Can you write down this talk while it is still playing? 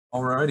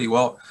Alrighty,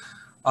 well,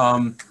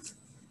 um,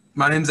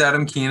 my name's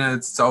Adam Kean.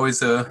 It's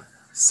always a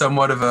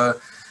somewhat of a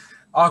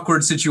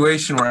awkward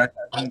situation where I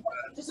haven't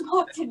Just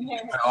walked in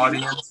there. my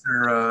audience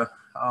or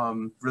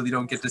really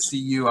don't get to see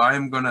you. I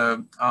am going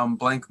to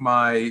blank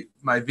my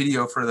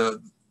video for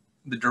the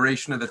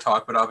duration of the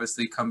talk, but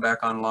obviously come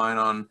back online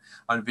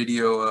on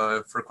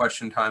video for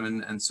question time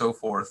and so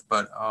forth.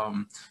 But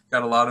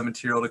got a lot of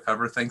material to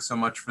cover. Thanks so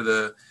much for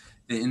the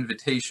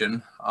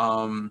invitation.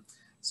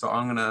 So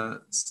I'm going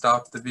to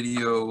stop the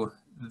video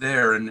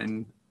there,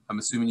 and I'm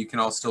assuming you can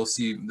all still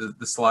see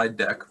the slide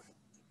deck.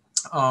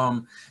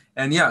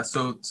 And yeah,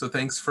 so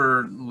thanks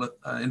for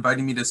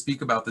inviting me to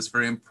speak about this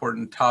very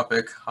important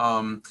topic.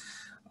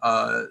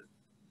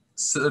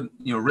 So,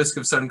 risk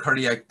of sudden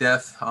cardiac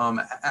death,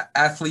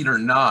 athlete or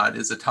not,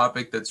 is a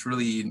topic that's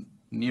really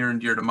near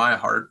and dear to my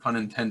heart, pun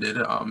intended.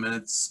 And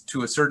it's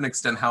to a certain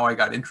extent how I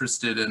got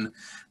interested in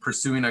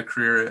pursuing a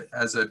career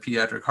as a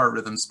pediatric heart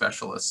rhythm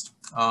specialist.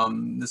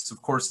 This,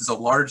 of course, is a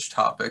large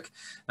topic,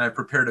 and I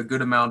prepared a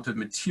good amount of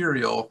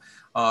material,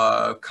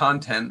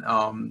 content,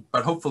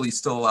 but hopefully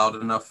still allowed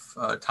enough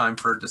time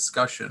for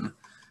discussion.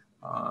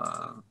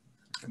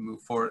 Can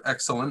move forward.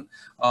 Excellent.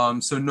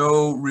 So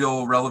no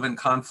real relevant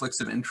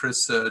conflicts of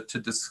interest to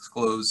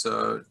disclose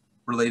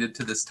related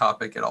to this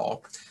topic at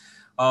all.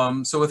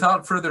 So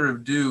without further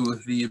ado,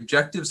 the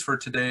objectives for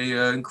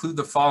today include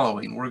the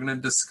following. We're going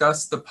to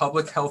discuss the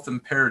public health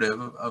imperative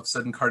of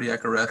sudden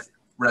cardiac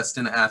arrest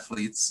in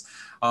athletes,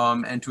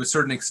 and to a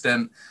certain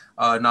extent,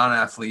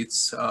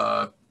 non-athletes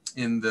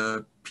in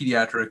the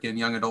pediatric and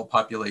young adult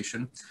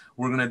population.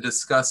 We're going to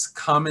discuss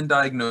common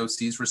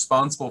diagnoses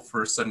responsible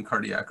for sudden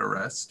cardiac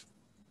arrest.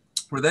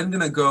 We're then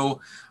going to go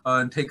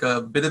and take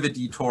a bit of a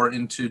detour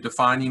into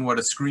defining what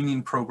a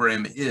screening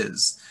program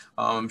is.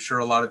 I'm sure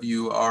a lot of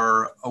you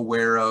are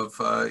aware of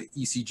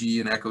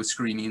ECG and echo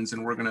screenings,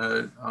 and we're going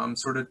to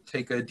sort of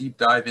take a deep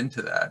dive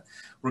into that.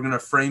 We're going to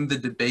frame the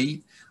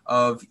debate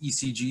of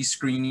ECG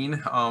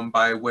screening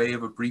by way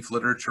of a brief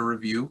literature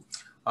review.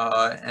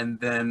 And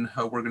then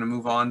we're going to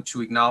move on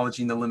to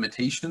acknowledging the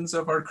limitations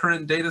of our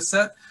current data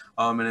set.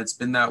 And it's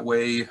been that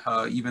way,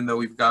 even though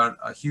we've got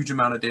a huge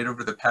amount of data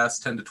over the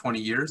past 10 to 20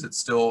 years, it's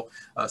still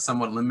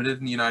somewhat limited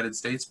in the United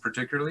States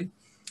particularly.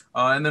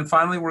 And then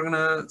finally, we're going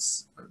to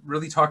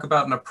really talk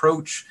about an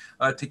approach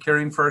to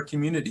caring for our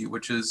community,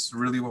 which is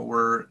really what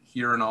we're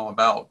here and all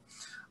about.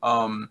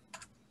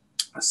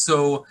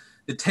 So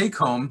the take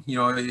home,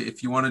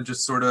 if you want to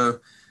just sort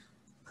of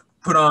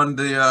put on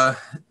the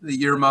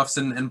earmuffs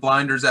and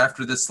blinders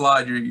after this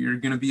slide, you're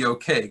going to be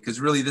okay, because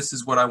really this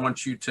is what I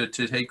want you to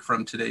take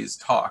from today's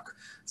talk.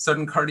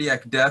 Sudden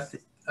cardiac death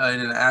in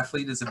an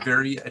athlete is a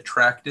very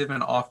attractive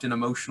and often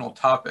emotional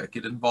topic.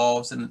 It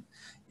involves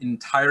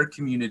entire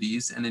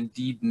communities and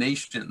indeed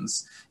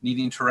nations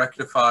needing to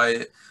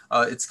rectify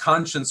its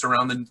conscience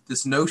around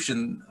this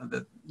notion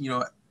that,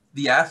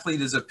 the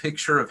athlete is a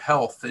picture of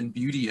health and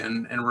beauty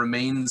and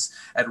remains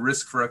at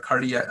risk for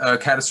a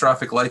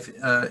catastrophic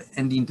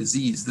life-ending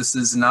disease. This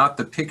is not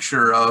the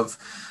picture of,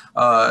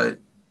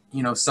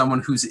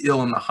 someone who's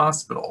ill in the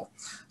hospital.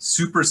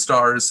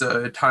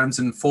 Superstars, at times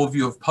in full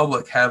view of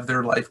public, have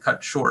their life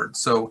cut short.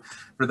 So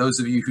for those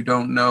of you who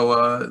don't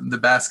know the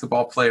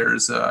basketball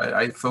players,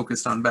 I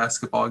focused on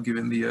basketball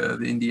given the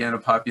Indiana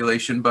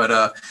population,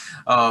 but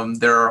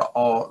there are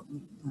all,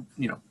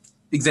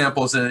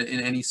 examples in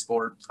any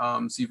sport.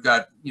 So you've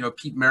got,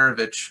 Pete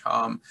Maravich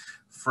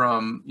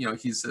from,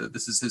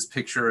 this is his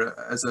picture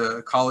as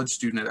a college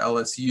student at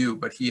LSU,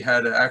 but he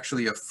had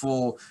actually a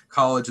full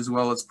college as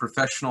well as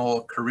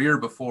professional career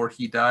before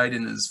he died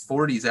in his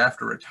 40s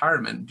after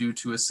retirement due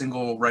to a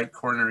single right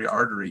coronary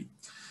artery.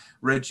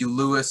 Reggie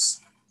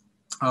Lewis,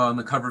 on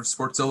the cover of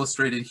Sports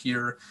Illustrated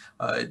here,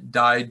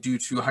 died due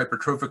to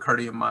hypertrophic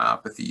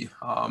cardiomyopathy.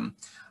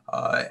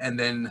 And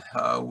then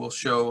we'll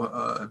show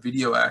a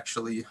video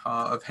actually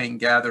of Hank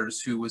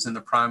Gathers, who was in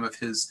the prime of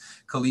his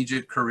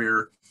collegiate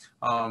career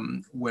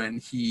when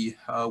he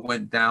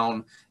went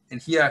down, and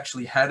he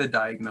actually had a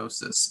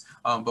diagnosis,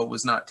 but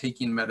was not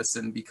taking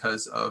medicine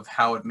because of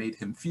how it made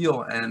him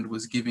feel and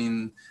was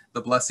given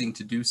the blessing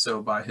to do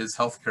so by his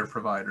healthcare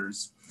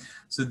providers.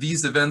 So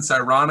these events,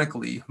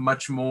 ironically,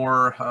 much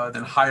more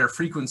than higher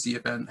frequency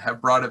event,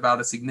 have brought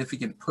about a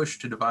significant push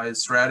to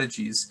devise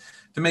strategies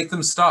to make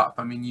them stop.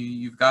 I mean,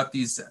 you've got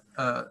these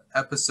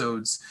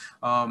episodes,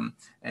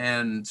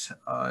 and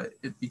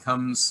it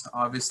becomes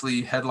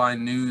obviously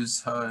headline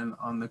news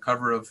on the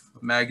cover of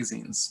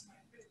magazines.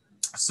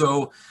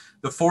 So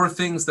the four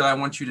things that I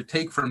want you to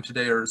take from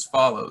today are as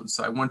follows.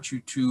 I want you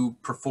to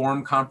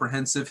perform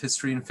comprehensive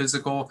history and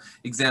physical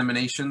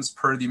examinations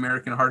per the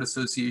American Heart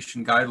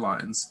Association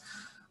guidelines.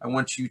 I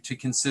want you to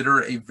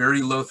consider a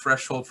very low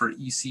threshold for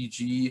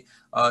ECG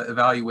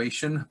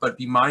evaluation, but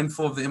be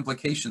mindful of the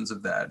implications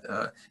of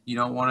that. You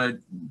don't want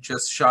to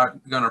just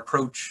shotgun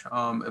approach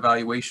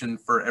evaluation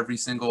for every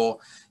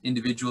single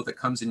individual that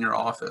comes in your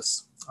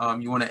office.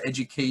 You want to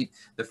educate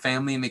the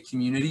family and the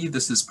community.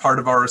 This is part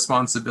of our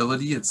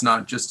responsibility. It's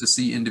not just to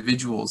see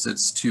individuals,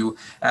 it's to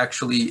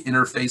actually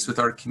interface with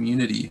our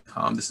community.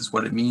 This is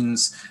what it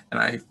means,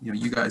 and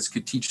you guys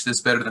could teach this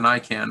better than I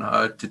can,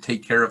 to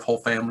take care of whole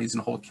families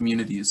and whole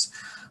communities.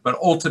 But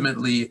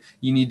ultimately,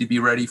 you need to be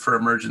ready for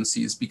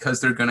emergencies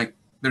because they're gonna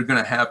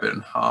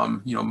happen.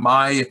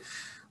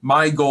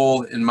 My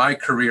goal in my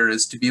career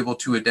is to be able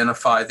to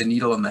identify the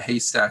needle in the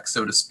haystack,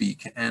 so to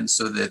speak, and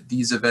so that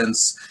these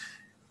events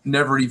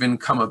never even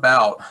come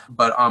about.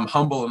 But I'm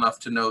humble enough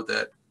to know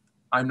that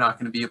I'm not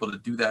going to be able to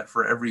do that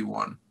for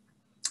everyone,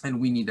 and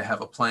we need to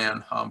have a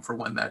plan for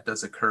when that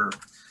does occur.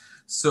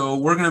 So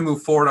we're going to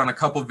move forward on a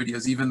couple of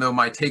videos, even though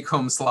my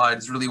take-home slide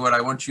is really what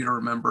I want you to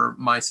remember.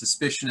 My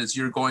suspicion is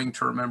you're going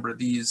to remember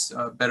these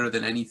better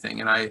than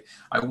anything, and I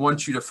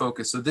want you to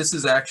focus. So this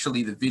is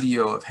actually the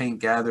video of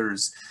Hank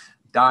Gathers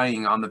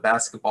dying on the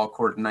basketball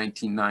court in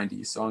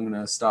 1990. So I'm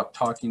going to stop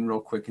talking real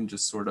quick and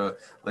just sort of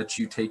let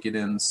you take it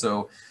in.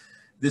 So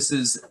this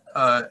is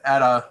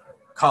at a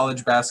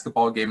college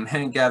basketball game, and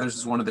Hank Gathers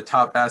is one of the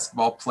top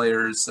basketball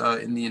players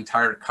in the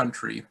entire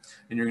country,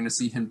 and you're going to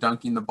see him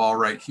dunking the ball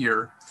right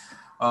here.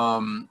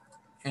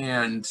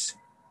 And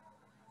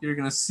you're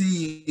going to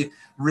see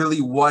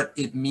really what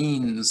it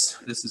means.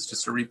 This is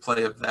just a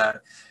replay of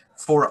that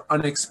for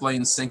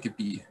unexplained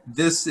syncope.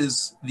 This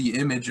is the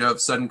image of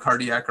sudden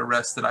cardiac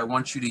arrest that I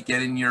want you to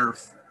get in your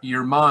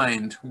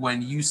mind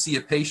when you see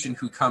a patient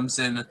who comes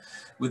in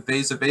with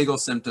vasovagal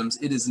symptoms.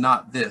 It is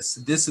not this.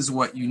 This is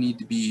what you need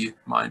to be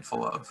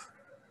mindful of.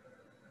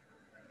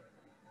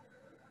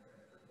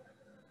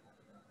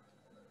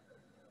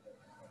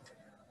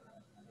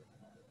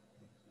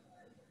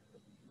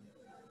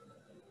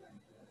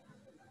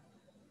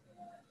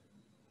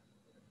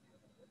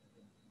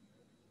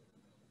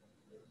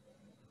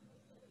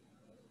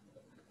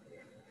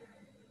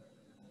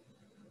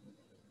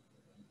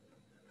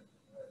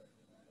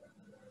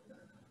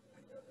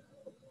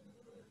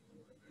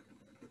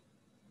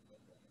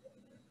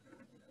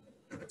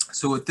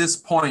 So at this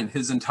point,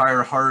 his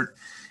entire heart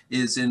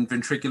is in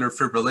ventricular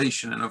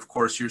fibrillation. And of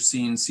course, you're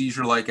seeing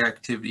seizure-like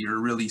activity, or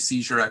really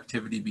seizure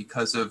activity,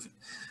 because of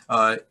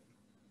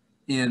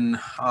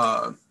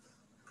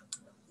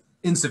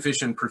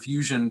insufficient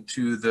perfusion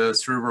to the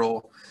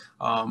cerebral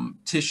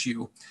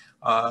tissue.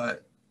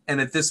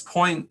 And at this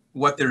point,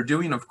 what they're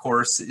doing, of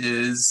course,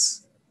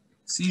 is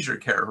seizure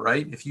care,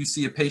 right? If you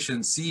see a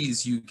patient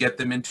seize, you get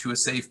them into a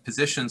safe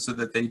position so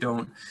that they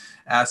don't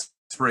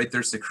aspirate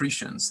their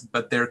secretions,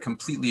 but they're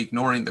completely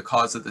ignoring the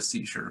cause of the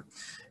seizure.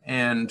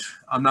 And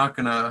I'm not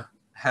going to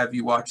have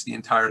you watch the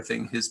entire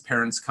thing. His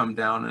parents come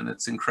down, and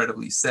it's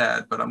incredibly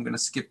sad, but I'm going to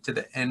skip to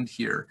the end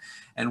here.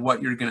 And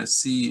what you're going to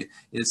see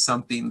is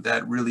something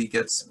that really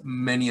gets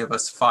many of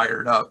us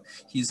fired up.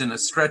 He's in a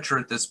stretcher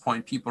at this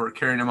point. People are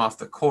carrying him off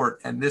the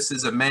court, and this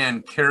is a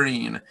man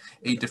carrying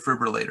a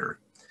defibrillator.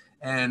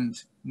 And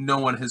no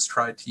one has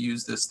tried to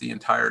use this the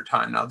entire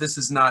time. Now, this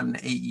is not an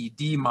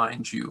AED,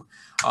 mind you,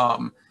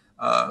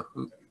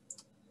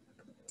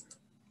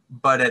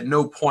 but at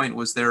no point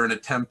was there an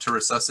attempt to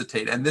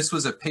resuscitate. And this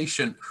was a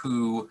patient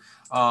who,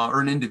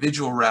 or an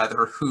individual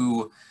rather,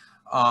 who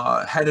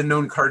had a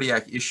known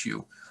cardiac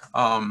issue.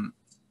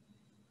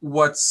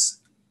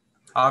 What's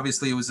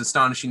obviously, it was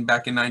astonishing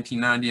back in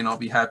 1990, and I'll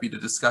be happy to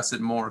discuss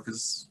it more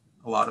because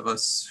a lot of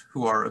us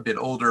who are a bit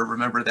older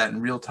remember that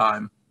in real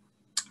time.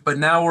 But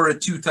now we're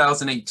at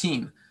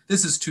 2018.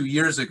 This is 2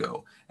 years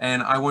ago.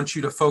 And I want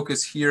you to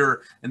focus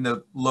here in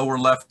the lower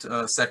left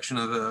section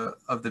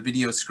of the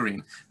video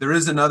screen. There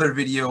is another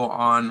video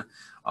on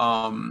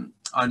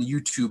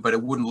YouTube, but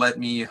it wouldn't let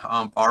me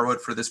borrow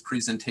it for this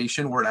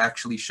presentation, where it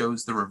actually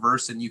shows the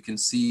reverse, and you can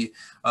see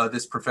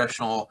this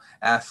professional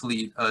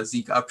athlete,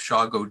 Zeke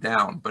Upshaw, go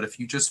down. But if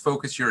you just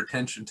focus your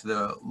attention to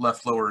the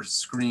left lower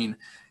screen,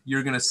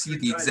 you're going to see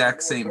the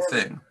exact same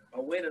thing.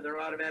 A win, and they're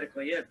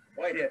automatically in.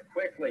 Whitehead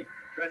quickly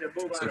trying to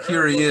move. So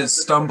here he is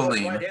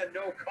stumbling. Whitehead,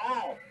 no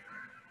call.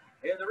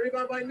 And the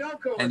rebound by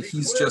Noko. And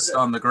he's just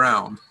on the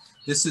ground.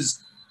 This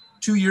is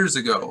 2 years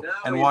ago,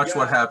 and watch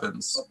what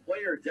happens. A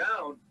player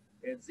down,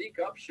 and Zeke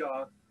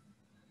Upshaw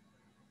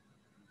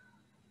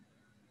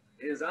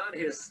is on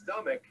his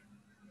stomach.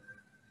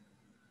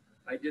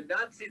 I did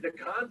not see the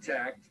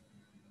contact,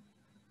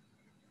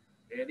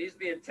 and he's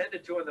being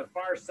tended to on the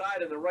far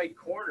side in the right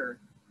corner.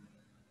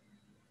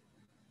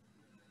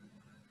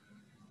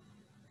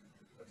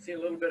 I've seen a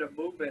little bit of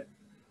movement.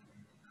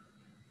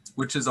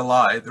 Which is a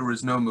lie. There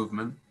was no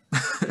movement.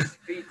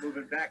 Feet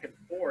moving back and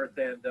forth,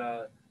 and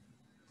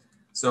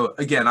so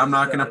again, I'm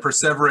not going to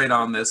perseverate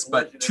on this,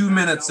 but 2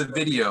 minutes of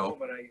video,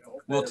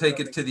 we'll take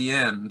it to the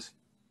end.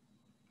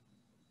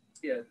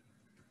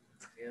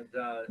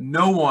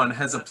 No one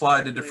has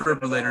applied a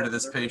defibrillator to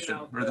this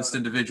patient or this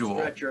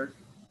individual,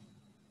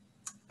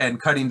 and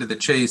cutting to the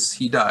chase,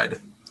 he died.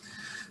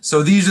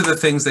 So these are the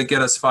things that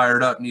get us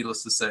fired up,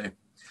 needless to say.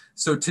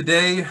 So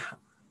today,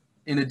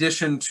 in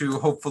addition to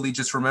hopefully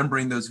just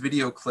remembering those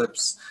video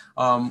clips,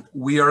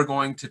 we are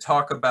going to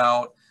talk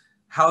about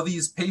how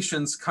these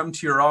patients come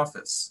to your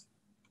office.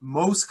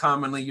 Most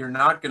commonly, you're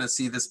not going to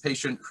see this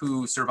patient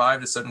who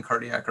survived a sudden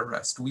cardiac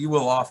arrest. We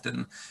will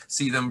often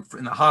see them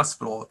in the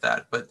hospital with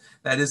that, but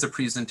that is a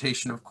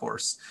presentation, of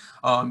course.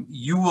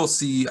 You will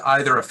see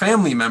either a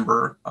family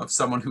member of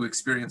someone who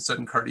experienced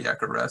sudden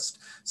cardiac arrest,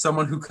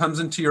 someone who comes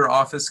into your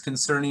office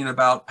concerning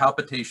about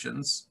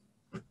palpitations,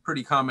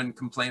 pretty common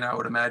complaint I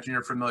would imagine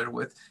you're familiar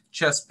with,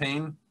 chest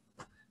pain,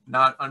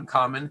 not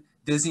uncommon,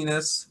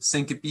 dizziness,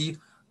 syncope,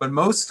 but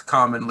most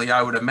commonly,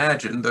 I would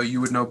imagine, though you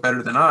would know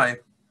better than I,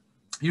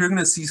 you're going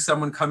to see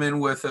someone come in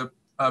with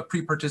a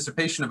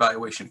pre-participation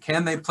evaluation.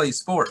 Can they play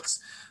sports?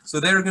 So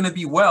they're going to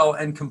be well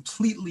and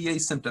completely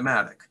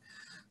asymptomatic.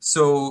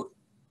 So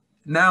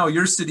now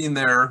you're sitting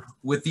there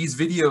with these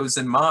videos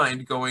in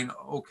mind going,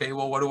 okay,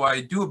 well, what do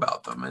I do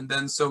about them? And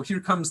then so here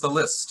comes the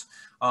list.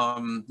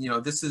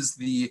 This is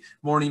the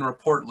morning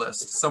report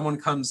list. Someone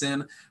comes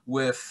in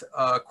with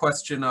a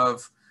question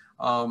of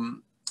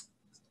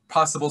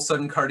possible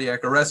sudden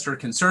cardiac arrest or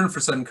concern for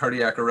sudden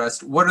cardiac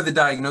arrest. What are the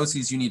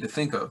diagnoses you need to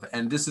think of?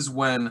 And this is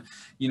when,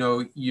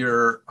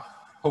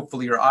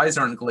 hopefully your eyes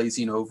aren't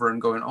glazing over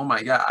and going, oh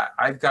my God,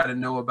 I've got to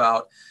know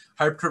about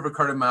hypertrophic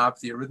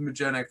cardiomyopathy,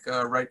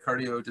 arrhythmogenic right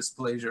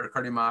cardiodysplasia or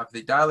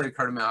cardiomyopathy, dilated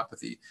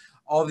cardiomyopathy,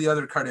 all the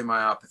other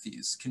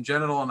cardiomyopathies,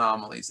 congenital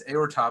anomalies,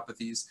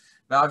 aortopathies,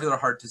 valvular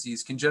heart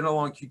disease, congenital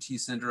long QT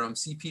syndrome,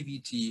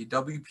 CPVT,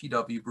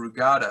 WPW,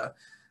 Brugada,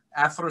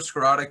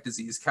 atherosclerotic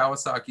disease,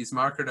 Kawasaki's,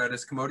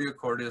 myocarditis, commotio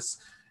cordis,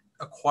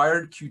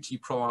 acquired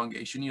QT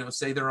prolongation,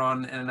 say they're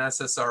on an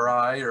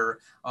SSRI or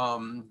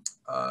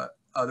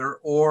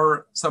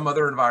some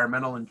other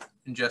environmental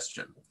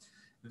ingestion.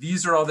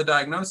 These are all the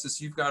diagnoses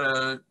you've got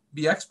to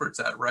be experts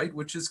at, right?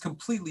 Which is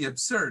completely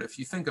absurd if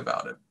you think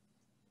about it.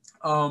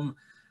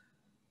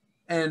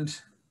 And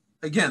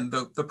again,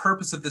 the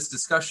purpose of this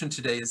discussion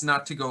today is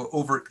not to go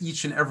over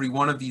each and every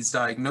one of these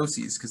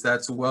diagnoses, because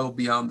that's well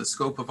beyond the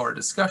scope of our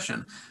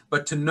discussion,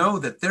 but to know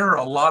that there are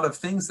a lot of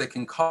things that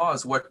can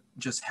cause what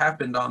just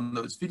happened on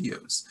those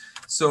videos.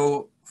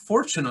 So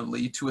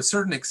fortunately, to a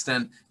certain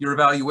extent, your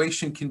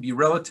evaluation can be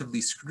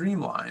relatively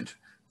streamlined.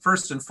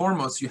 First and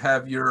foremost, you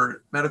have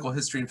your medical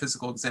history and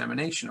physical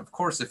examination. Of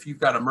course, if you've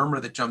got a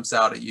murmur that jumps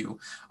out at you,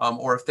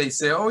 or if they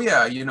say, oh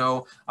yeah,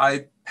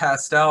 I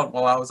passed out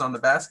while I was on the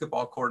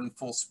basketball court in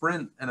full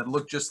sprint and it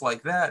looked just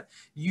like that,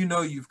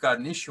 you've got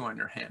an issue on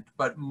your hand.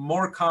 But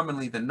more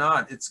commonly than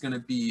not, it's going to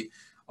be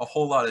a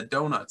whole lot of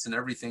donuts and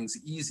everything's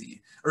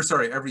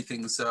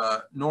everything's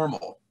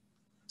normal.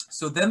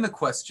 So then the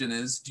question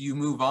is, do you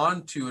move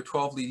on to a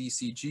 12-lead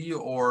ECG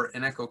or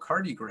an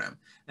echocardiogram?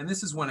 And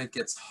this is when it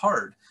gets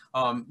hard.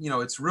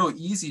 It's real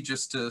easy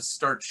just to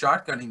start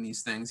shotgunning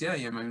these things. Yeah,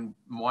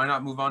 why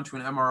not move on to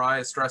an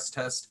MRI, a stress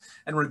test?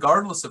 And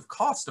regardless of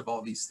cost of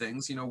all these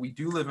things, we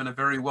do live in a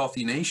very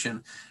wealthy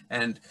nation.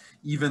 And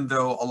even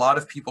though a lot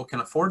of people can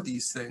afford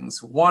these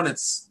things, one,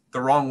 it's the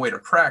wrong way to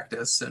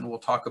practice, and we'll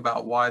talk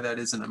about why that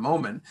is in a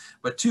moment.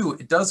 But two,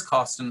 it does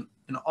cost an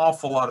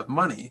awful lot of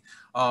money.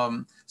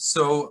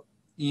 So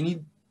you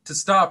need to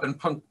stop and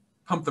pump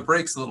the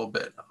brakes a little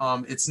bit.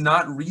 It's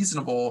not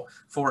reasonable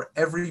for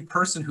every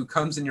person who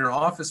comes in your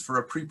office for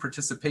a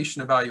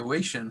pre-participation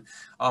evaluation,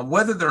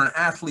 whether they're an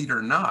athlete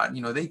or not.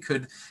 They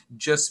could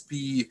just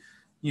be,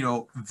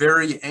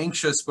 very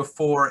anxious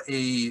before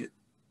a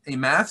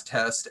math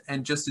test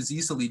and just as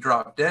easily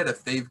drop dead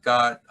if they've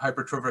got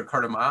hypertrophic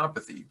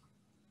cardiomyopathy.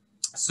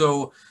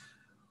 So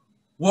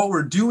what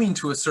we're doing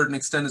to a certain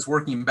extent is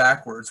working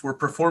backwards. We're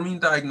performing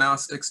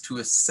diagnostics to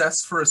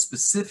assess for a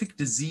specific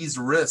disease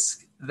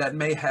risk that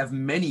may have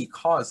many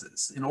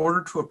causes. In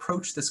order to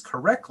approach this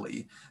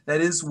correctly, that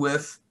is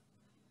with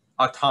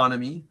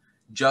autonomy,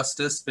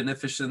 justice,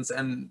 beneficence,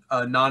 and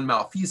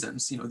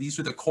non-malfeasance. These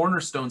are the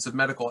cornerstones of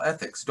medical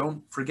ethics.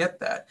 Don't forget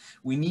that.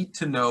 We need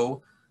to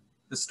know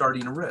the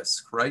starting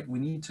risk, right? We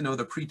need to know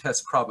the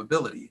pretest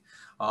probability.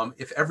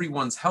 If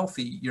everyone's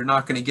healthy, you're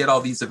not going to get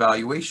all these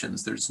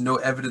evaluations. There's no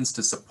evidence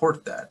to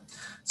support that.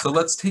 So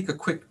let's take a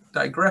quick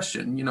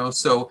digression.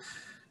 So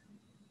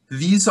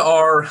these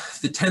are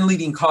the 10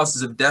 leading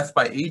causes of death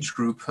by age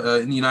group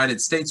in the United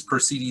States per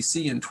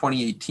CDC in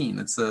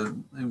 2018.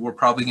 We're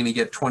probably going to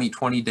get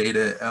 2020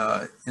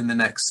 data in the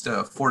next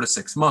 4 to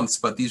 6 months,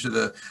 but these are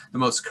the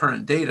most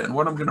current data. And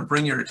what I'm going to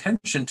bring your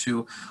attention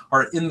to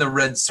are in the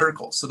red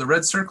circles. So the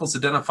red circles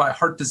identify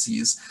heart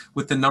disease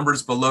with the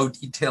numbers below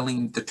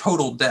detailing the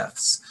total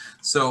deaths.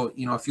 So,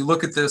 if you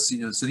look at this,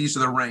 so these are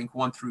the rank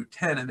 1 through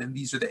 10, and then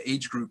these are the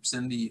age groups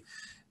in the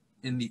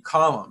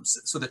columns.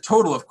 So the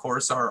total, of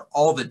course, are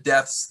all the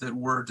deaths that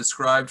were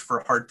described for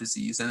heart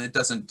disease, and it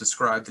doesn't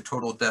describe the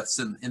total deaths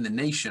in the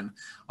nation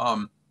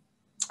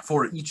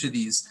for each of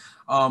these.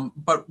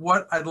 But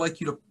what I'd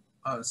like you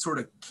to sort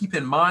of keep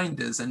in mind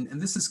is,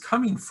 and this is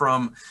coming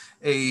from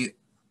a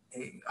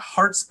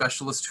heart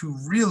specialist who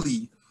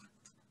really,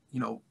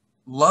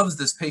 loves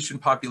this patient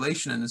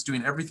population and is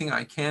doing everything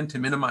I can to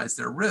minimize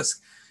their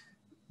risk.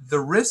 the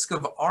risk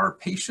of our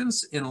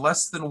patients in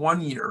less than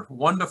 1 year,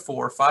 1 to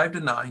 4, 5 to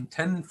 9,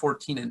 10 and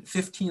 14, and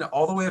 15,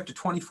 all the way up to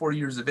 24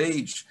 years of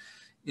age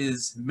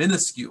is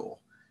minuscule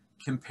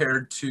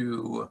compared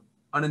to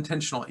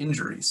unintentional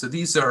injury. So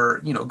these are,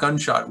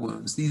 gunshot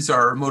wounds. These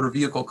are motor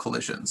vehicle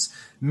collisions.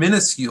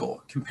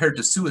 Minuscule compared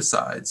to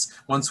suicides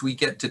once we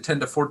get to 10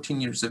 to 14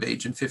 years of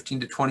age and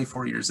 15 to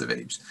 24 years of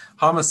age.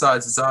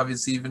 Homicides is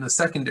obviously even a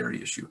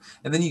secondary issue.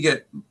 And then you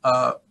get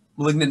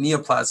malignant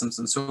neoplasms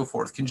and so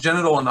forth.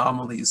 Congenital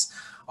anomalies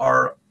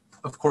are,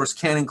 of course,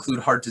 can include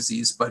heart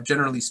disease, but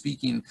generally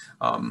speaking,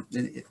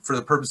 for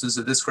the purposes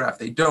of this graph,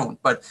 they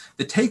don't. But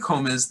the take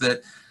home is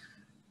that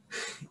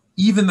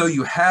even though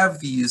you have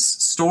these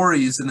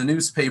stories in the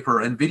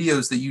newspaper and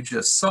videos that you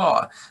just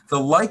saw, the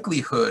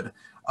likelihood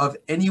of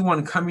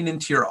anyone coming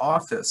into your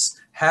office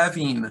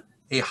having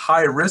a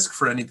high risk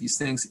for any of these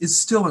things is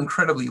still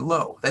incredibly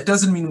low. That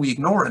doesn't mean we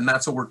ignore it, and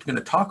that's what we're going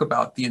to talk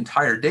about the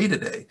entire day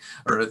today,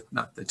 or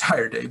not the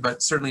entire day,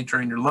 but certainly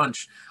during your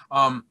lunch.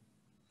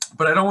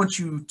 But I don't want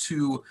you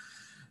to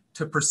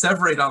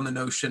perseverate on the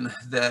notion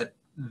that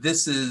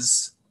this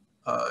is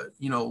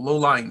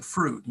low-lying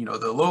fruit.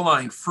 The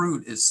low-lying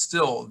fruit is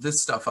still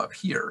this stuff up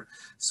here.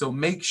 So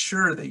make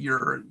sure that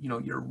you're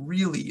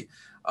really,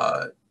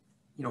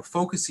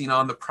 focusing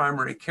on the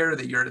primary care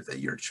that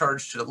you're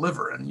charged to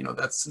deliver. And,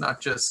 that's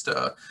not just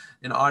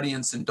an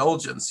audience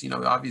indulgence.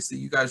 Obviously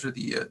you guys are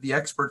the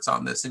experts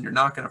on this, and you're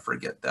not going to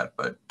forget that,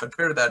 but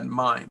bear that in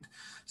mind.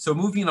 So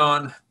moving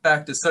on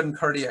back to sudden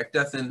cardiac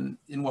death in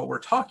what we're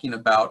talking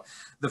about,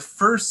 the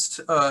first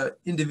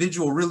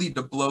individual really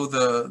to blow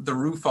the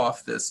roof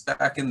off this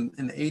back in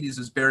the 80s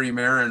was Barry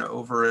Marin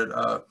over at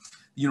the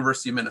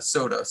University of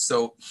Minnesota.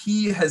 So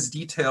he has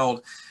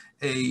detailed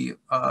a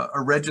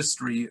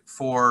registry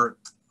for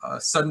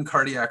sudden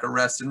cardiac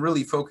arrest and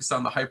really focused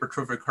on the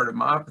hypertrophic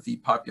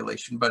cardiomyopathy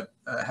population, but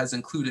has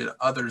included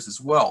others as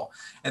well.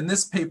 And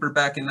this paper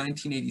back in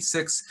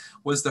 1986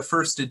 was the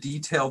first to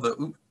detail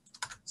the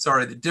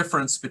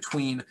difference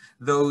between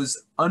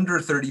those under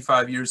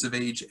 35 years of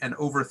age and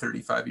over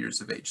 35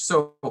 years of age.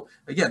 So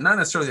again, not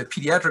necessarily the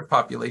pediatric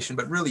population,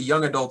 but really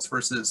young adults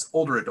versus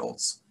older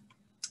adults.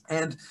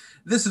 And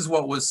this is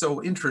what was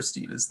so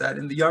interesting, is that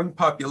in the young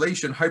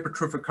population,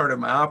 hypertrophic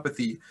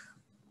cardiomyopathy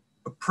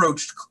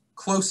approached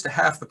close to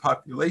half the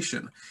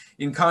population.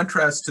 In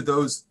contrast to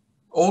those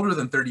older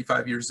than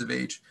 35 years of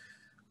age,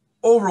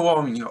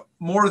 overwhelming,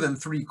 more than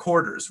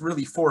 3/4,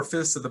 really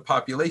 4/5 of the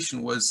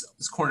population was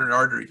coronary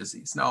artery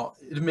disease. Now,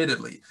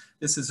 admittedly,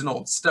 this is an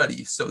old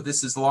study, so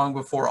this is long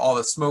before all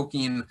the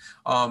smoking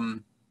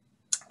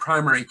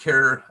primary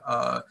care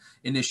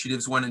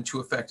initiatives went into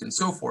effect and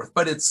so forth,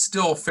 but it's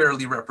still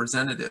fairly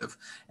representative.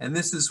 And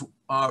this is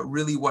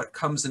really what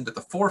comes into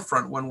the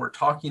forefront when we're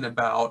talking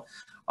about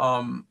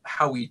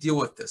how we deal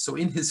with this. So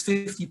in his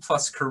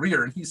 50+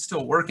 career, and he's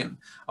still working,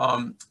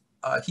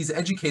 he's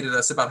educated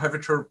us about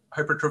hypertrophic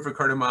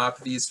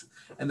cardiomyopathies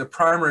and the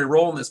primary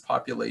role in this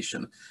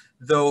population,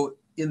 though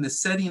in the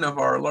setting of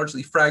our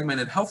largely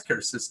fragmented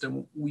healthcare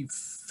system, we've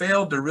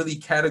failed to really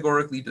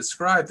categorically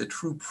describe the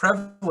true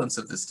prevalence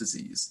of this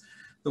disease,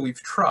 though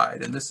we've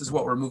tried, and this is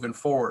what we're moving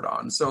forward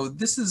on. So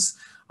this is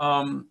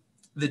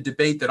the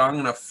debate that I'm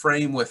going to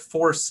frame with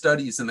 4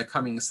 studies in the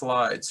coming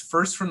slides.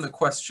 First, from the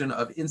question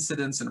of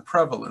incidence and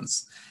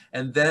prevalence,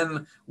 and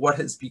then what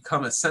has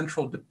become a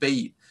central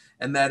debate,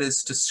 and that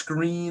is to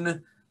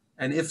screen,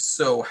 and if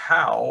so,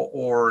 how,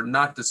 or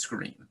not to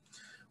screen.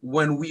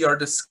 When we are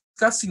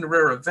discussing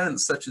rare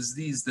events such as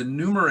these, the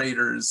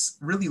numerators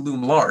really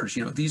loom large.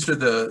 These are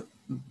the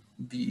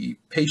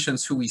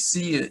patients who we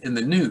see in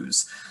the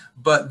news,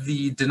 but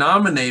the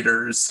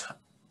denominators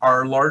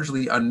are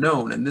largely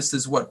unknown, and this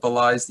is what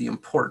belies the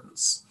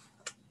importance.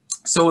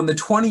 So in the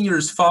 20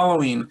 years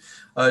following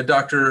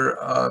Dr.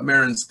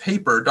 Marin's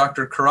paper,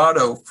 Dr.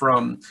 Corrado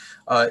from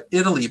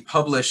Italy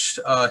published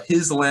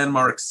his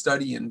landmark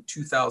study in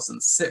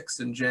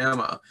 2006 in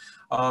JAMA.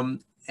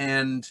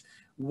 And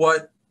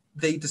what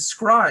they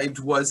described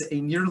was a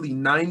nearly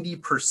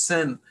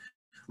 90%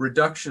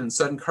 reduction in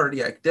sudden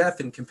cardiac death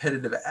in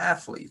competitive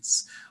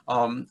athletes.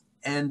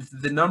 And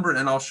the number,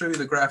 and I'll show you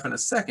the graph in a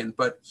second,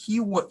 but he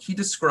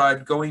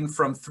described going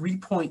from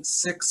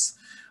 3.6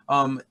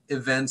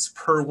 events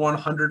per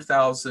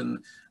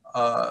 100,000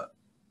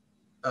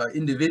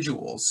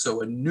 individuals.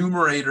 So a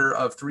numerator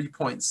of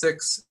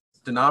 3.6,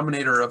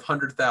 denominator of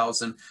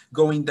 100,000,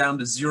 going down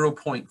to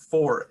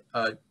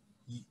 0.4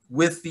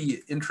 with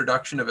the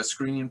introduction of a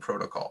screening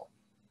protocol.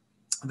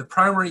 The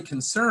primary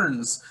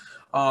concerns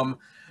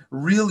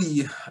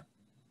really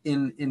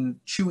in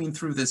chewing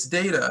through this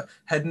data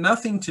had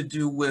nothing to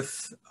do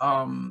with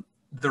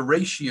the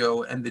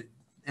ratio and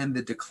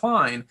the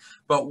decline,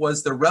 but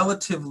was the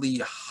relatively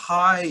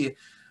high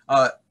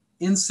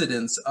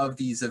incidence of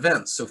these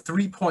events. So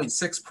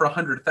 3.6 per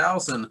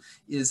 100,000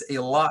 is a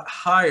lot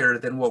higher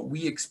than what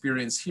we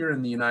experience here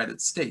in the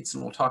United States,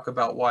 and we'll talk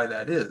about why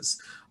that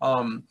is.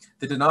 The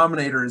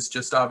denominator is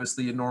just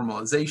obviously a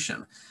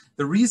normalization.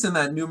 The reason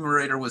that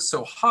numerator was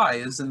so high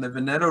is in the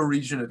Veneto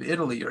region of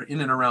Italy, or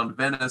in and around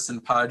Venice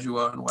and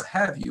Padua and what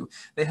have you,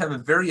 they have a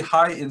very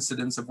high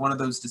incidence of one of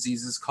those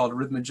diseases called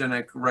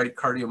rhythmogenic right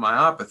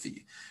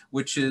cardiomyopathy,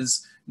 which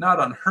is not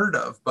unheard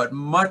of, but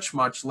much,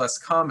 much less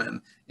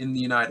common in the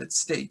United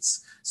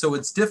States. So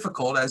it's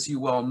difficult, as you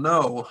well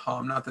know,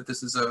 not that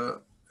this is a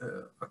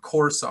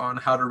course on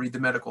how to read the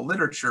medical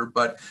literature,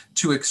 but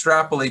to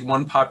extrapolate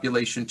one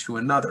population to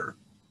another.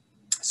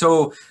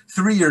 So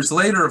 3 years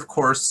later, of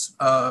course,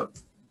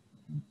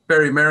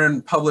 Barry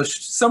Marin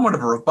published somewhat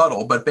of a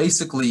rebuttal, but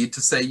basically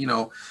to say, you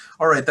know,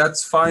 all right,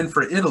 that's fine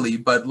for Italy,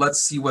 but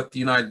let's see what the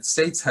United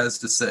States has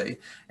to say.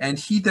 And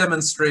he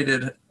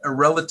demonstrated a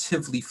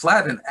relatively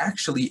flat and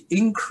actually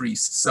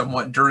increased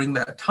somewhat during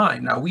that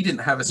time. Now, we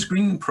didn't have a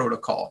screening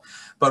protocol,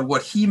 but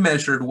what he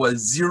measured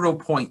was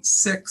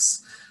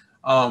 0.6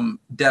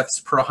 deaths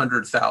per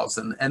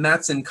 100,000. And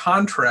that's in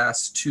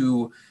contrast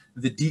to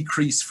the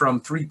decrease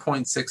from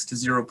 3.6 to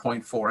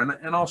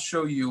 0.4. And I'll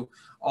show you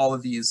all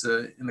of these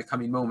in the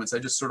coming moments. I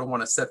just sort of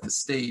want to set the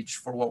stage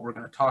for what we're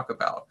going to talk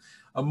about.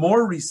 A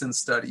more recent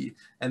study,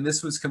 and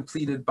this was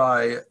completed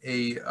by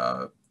a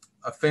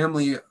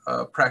family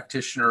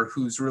practitioner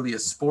who's really a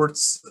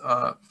sports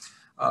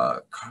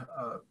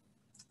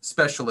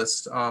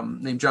specialist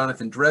named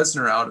Jonathan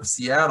Dresner out of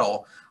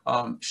Seattle,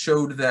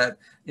 showed that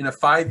in a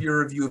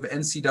 5-year review of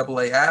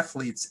NCAA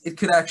athletes, it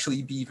could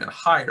actually be even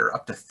higher,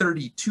 up to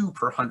 32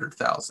 per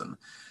 100,000.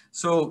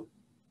 So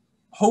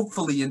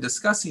hopefully in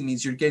discussing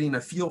these, you're getting a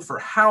feel for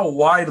how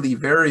widely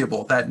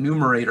variable that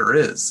numerator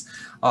is.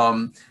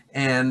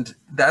 And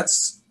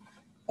that's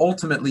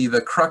ultimately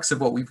the crux of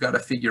what we've got to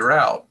figure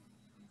out.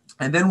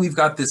 And then we've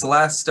got this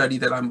last study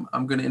that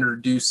I'm going to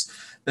introduce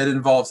that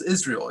involves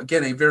Israel.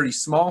 Again, a very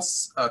small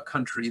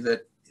country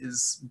that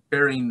is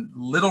bearing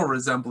little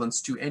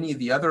resemblance to any of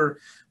the other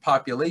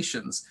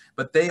populations,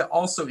 but they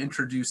also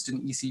introduced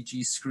an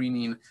ECG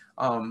screening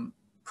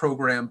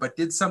program, but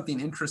did something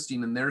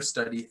interesting in their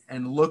study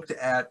and looked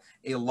at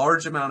a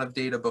large amount of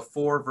data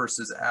before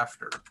versus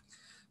after.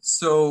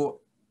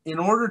 So in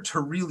order to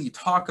really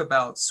talk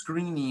about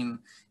screening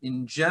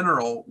in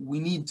general, we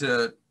need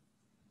to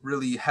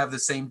really have the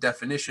same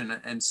definition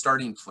and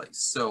starting place.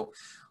 So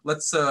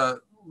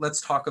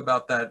let's talk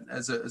about that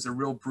as a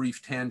real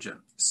brief tangent.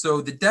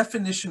 So the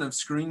definition of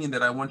screening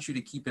that I want you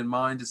to keep in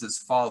mind is as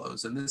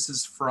follows, and this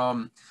is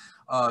from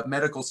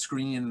medical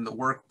screening in the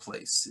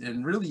workplace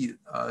and really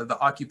the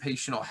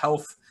occupational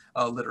health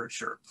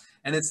literature.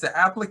 And it's the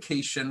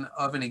application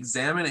of an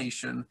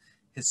examination,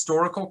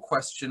 historical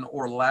question,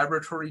 or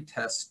laboratory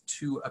test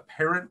to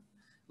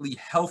apparently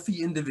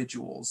healthy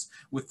individuals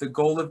with the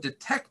goal of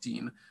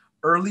detecting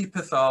early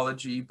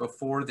pathology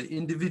before the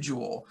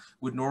individual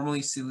would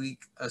normally seek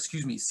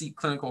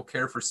clinical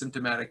care for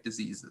symptomatic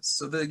diseases.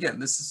 So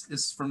again, this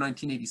is from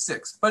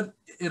 1986, but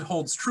it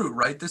holds true,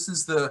 right? This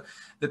is the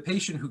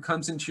patient who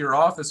comes into your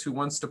office who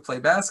wants to play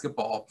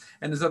basketball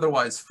and is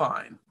otherwise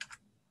fine.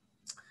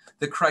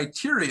 The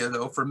criteria,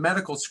 though, for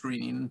medical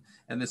screening,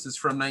 and this is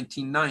from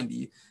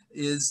 1990,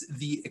 is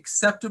the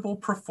acceptable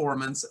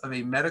performance of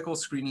a medical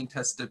screening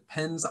test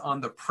depends on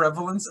the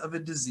prevalence of a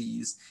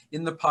disease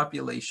in the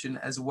population,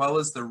 as well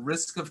as the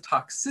risk of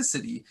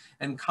toxicity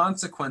and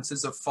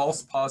consequences of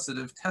false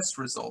positive test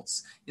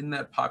results in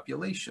that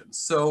population.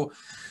 So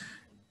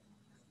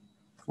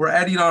we're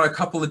adding on a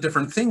couple of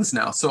different things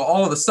now. So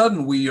all of a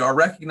sudden we are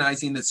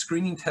recognizing that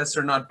screening tests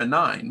are not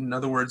benign. In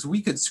other words,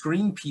 we could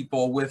screen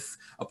people with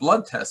a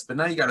blood test, but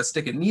now you got to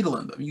stick a needle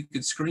in them. You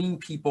could screen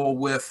people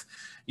with,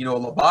 you know, a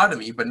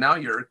lobotomy, but now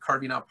you're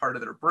carving out part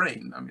of their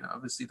brain. I mean,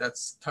 obviously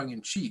that's tongue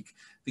in cheek.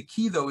 The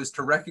key though is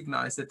to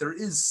recognize that there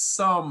is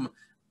some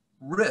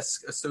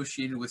risk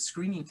associated with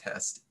screening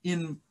tests.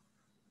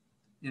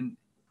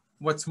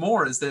 What's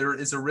more is there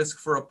is a risk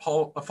for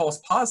a false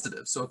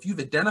positive. So if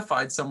you've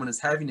identified someone as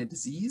having a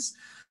disease,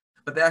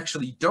 but they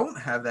actually don't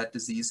have that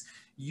disease,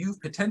 you've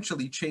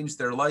potentially changed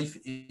their life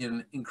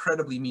in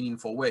incredibly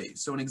meaningful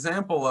ways. So an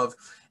example of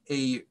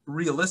a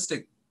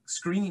realistic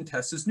screening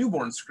test is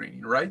newborn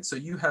screening, right? So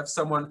you have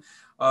someone,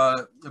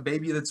 a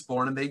baby that's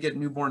born, and they get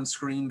newborn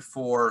screened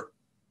for,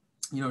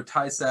 you know,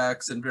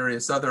 Tay-Sachs and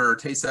various other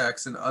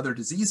Tay-Sachs and other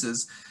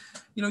diseases.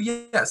 You know,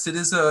 yes, it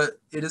is a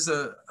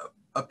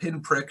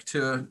pinprick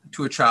to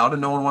a child,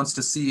 and no one wants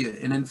to see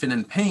an infant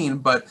in pain,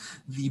 but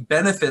the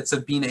benefits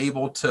of being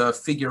able to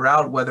figure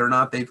out whether or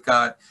not they've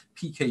got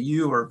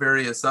PKU or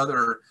various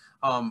other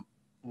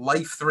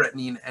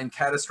life-threatening and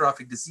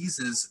catastrophic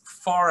diseases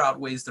far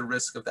outweighs the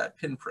risk of that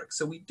pinprick.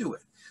 So we do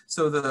it.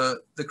 So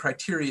the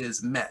criteria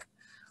is met.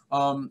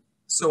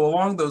 So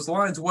along those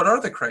lines, what are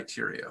the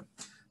criteria?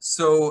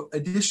 So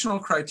additional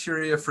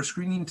criteria for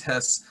screening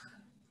tests,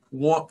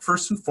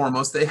 first and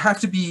foremost, they have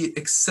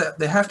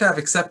to have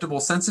acceptable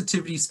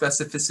sensitivity,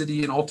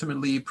 specificity, and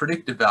ultimately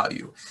predictive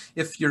value.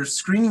 If your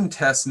screening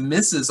test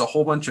misses a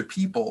whole bunch of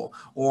people,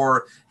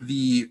 or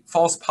the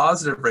false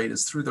positive rate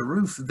is through the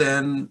roof,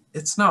 then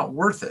it's not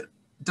worth it.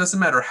 It doesn't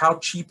matter how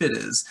cheap it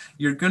is,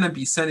 you're going to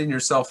be sending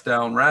yourself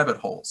down rabbit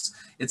holes.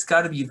 It's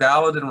got to be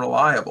valid and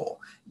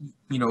reliable.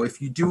 You know, if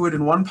you do it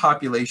in one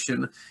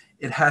population,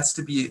 it has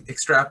to be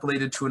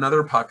extrapolated to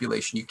another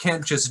population. You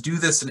can't just do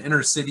this in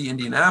inner city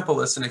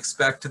Indianapolis and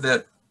expect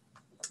that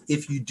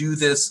if you do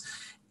this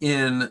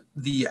in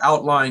the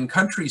outlying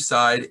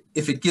countryside,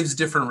 if it gives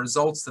different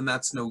results, then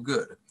that's no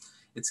good.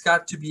 It's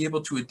got to be able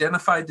to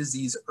identify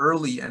disease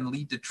early and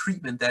lead to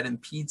treatment that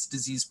impedes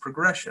disease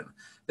progression.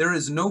 There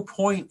is no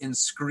point in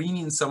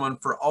screening someone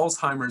for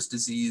Alzheimer's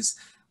disease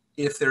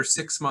if they're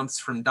 6 months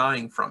from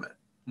dying from it.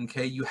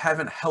 Okay, you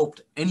haven't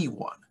helped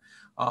anyone.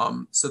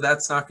 So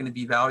that's not going to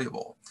be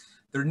valuable.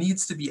 There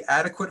needs to be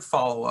adequate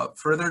follow-up,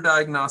 further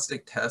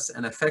diagnostic tests,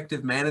 and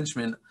effective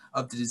management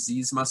of the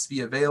disease must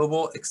be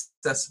available,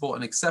 accessible,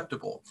 and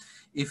acceptable.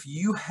 If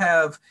you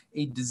have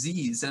a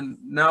disease, and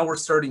now we're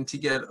starting to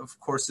get, of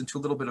course, into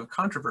a little bit of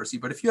controversy,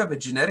 but if you have a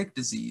genetic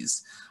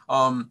disease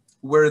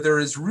where there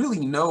is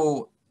really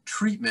no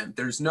treatment,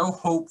 there's no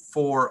hope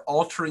for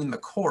altering the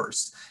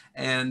course,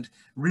 and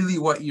really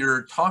what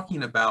you're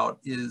talking about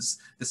is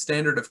the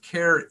standard of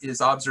care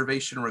is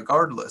observation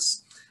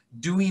regardless,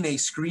 doing a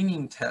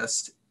screening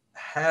test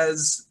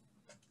has,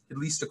 at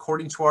least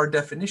according to our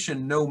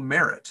definition, no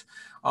merit.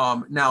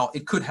 Now,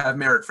 it could have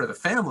merit for the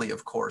family,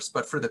 of course,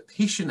 but for the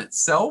patient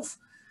itself,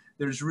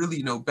 there's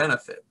really no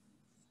benefit.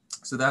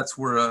 So that's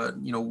where,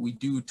 we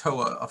do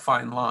toe a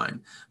fine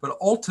line. But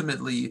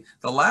ultimately,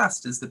 the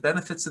last is the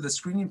benefits of the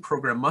screening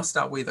program must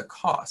outweigh the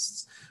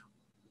costs.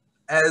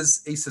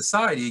 As a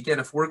society, again,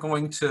 if we're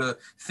going to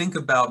think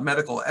about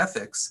medical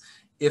ethics,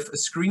 if a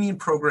screening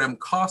program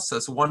costs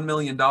us $1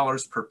 million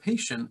per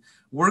patient,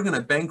 we're going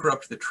to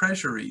bankrupt the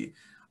Treasury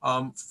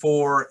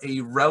for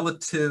a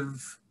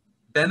relative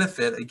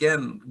benefit.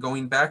 Again,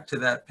 going back to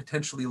that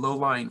potentially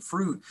low-lying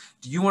fruit,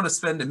 do you want to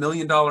spend $1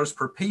 million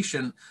per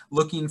patient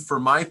looking for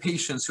my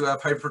patients who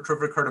have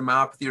hypertrophic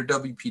cardiomyopathy or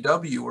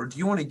WPW, or do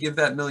you want to give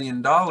that $1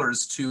 million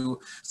to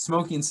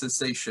smoking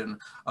cessation,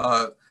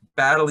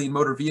 battling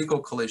motor vehicle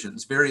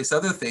collisions, various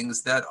other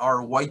things that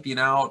are wiping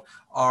out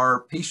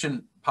our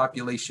patient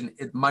population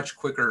at much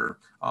quicker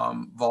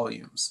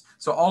volumes?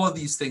 So all of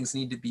these things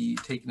need to be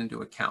taken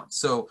into account.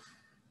 So,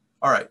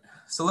 all right.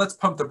 So let's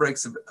pump the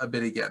brakes a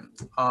bit again.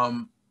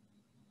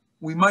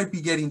 We might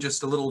be getting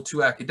just a little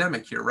too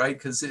academic here, right?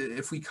 Because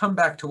if we come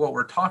back to what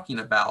we're talking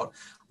about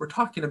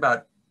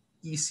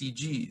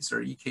ECGs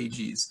or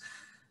EKGs.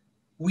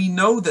 We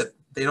know that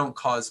they don't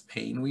cause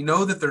pain. We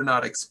know that they're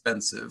not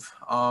expensive.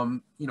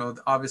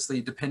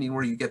 Obviously, depending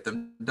where you get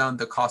them done,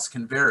 the cost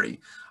can vary.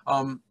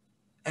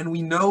 And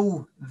we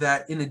know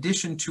that in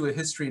addition to a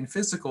history and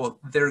physical,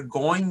 they're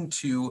going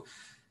to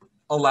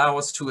allow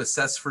us to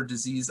assess for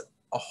disease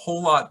a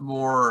whole lot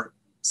more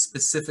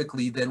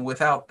specifically than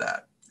without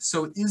that.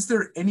 So is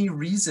there any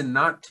reason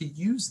not to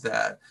use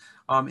that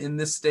in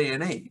this day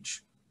and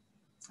age?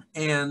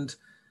 And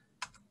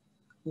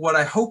what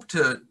I hope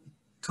to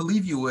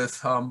leave you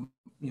with,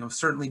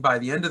 certainly by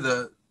the end of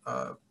the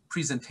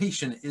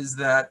presentation, is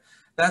that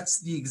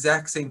that's the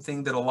exact same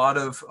thing that a lot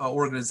of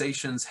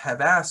organizations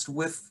have asked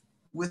with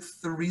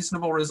the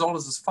reasonable result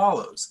is as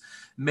follows.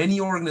 Many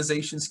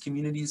organizations,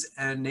 communities,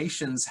 and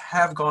nations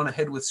have gone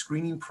ahead with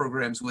screening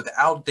programs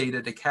without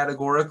data to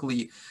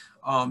categorically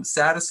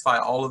satisfy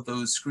all of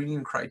those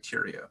screening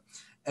criteria.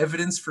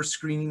 Evidence for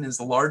screening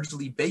is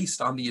largely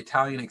based on the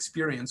Italian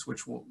experience,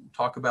 which we'll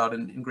talk about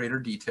in greater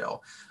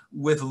detail,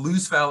 with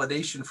loose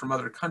validation from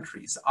other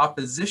countries.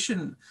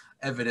 Opposition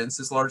evidence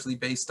is largely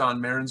based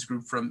on Marin's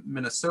group from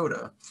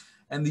Minnesota.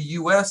 And the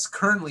US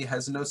currently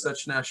has no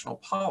such national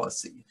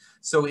policy.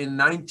 So in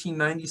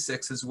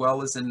 1996, as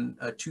well as in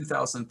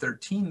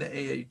 2013, the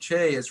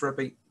AHA has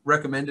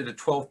recommended a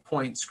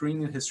 12-point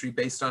screening history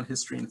based on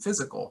history and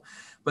physical.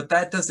 But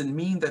that doesn't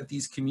mean that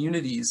these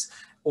communities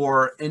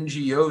or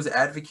NGOs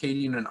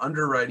advocating and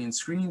underwriting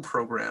screening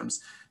programs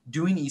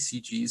doing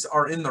ECGs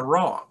are in the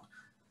wrong.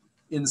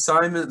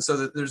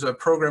 So there's a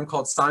program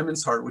called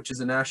Simon's Heart, which is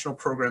a national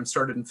program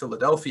started in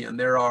Philadelphia, and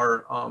there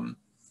are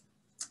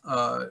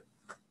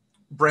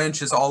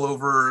branches all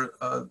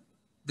over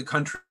the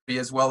country,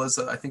 as well as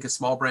I think a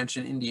small branch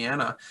in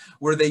Indiana,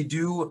 where they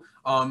do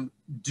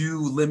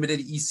limited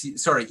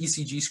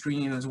ECG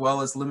screening as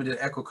well as limited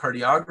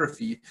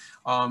echocardiography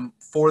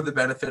for the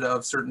benefit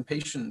of certain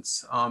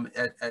patients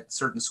at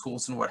certain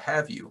schools and what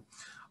have you.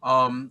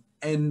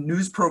 And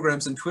news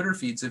programs and Twitter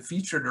feeds have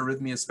featured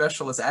arrhythmia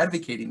specialists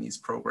advocating these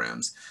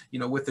programs,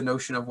 with the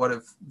notion of what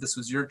if this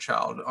was your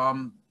child.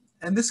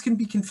 And this can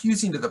be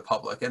confusing to the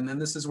public. And then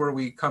this is where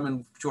we come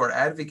into our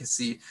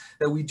advocacy,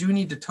 that we do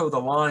need to toe the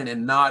line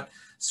and not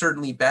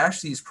certainly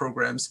bash these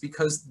programs,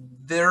 because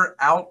they're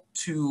out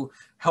to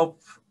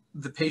help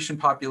the patient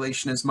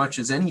population as much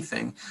as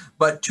anything,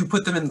 but to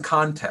put them in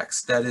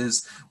context. That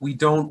is, we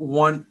don't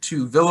want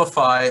to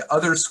vilify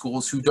other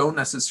schools who don't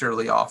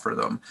necessarily offer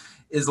them,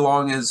 as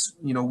long as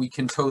we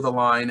can toe the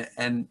line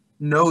and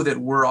know that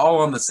we're all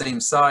on the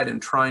same side in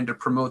trying to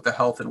promote the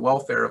health and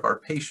welfare of our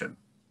patient.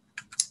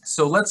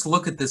 So let's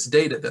look at this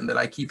data then that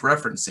I keep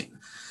referencing.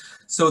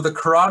 So the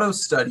Corrado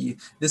study,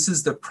 this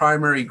is the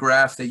primary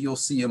graph that you'll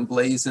see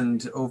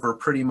emblazoned over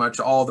pretty much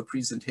all the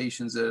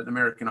presentations at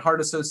American Heart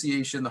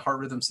Association, the Heart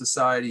Rhythm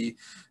Society,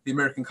 the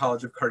American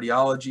College of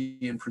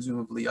Cardiology, and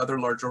presumably other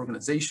large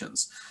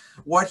organizations.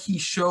 What he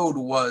showed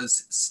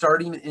was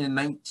starting in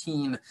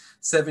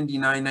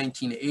 1979,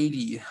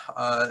 1980,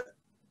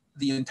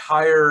 the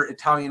entire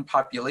Italian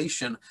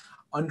population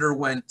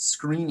underwent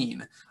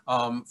screening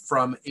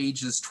from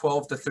ages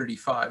 12 to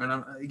 35. And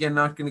I'm, again,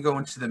 not going to go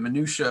into the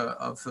minutia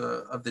of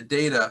the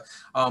data,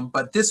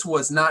 but this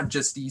was not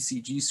just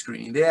ECG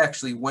screening. They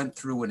actually went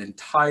through an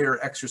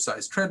entire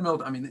exercise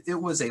treadmill. I mean, it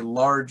was a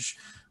large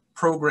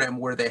program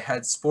where they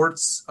had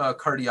sports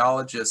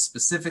cardiologists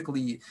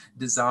specifically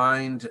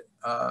designed,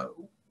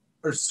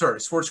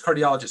 sports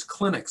cardiologist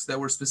clinics that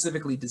were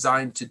specifically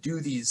designed to do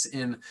these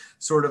in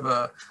sort of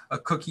a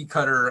cookie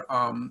cutter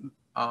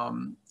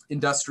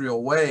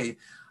industrial way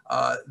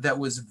that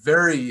was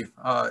very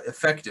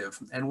effective.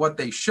 And what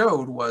they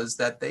showed was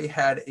that they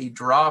had a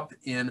drop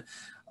in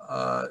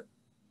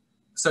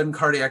sudden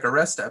cardiac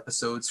arrest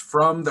episodes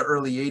from the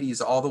early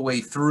 80s all the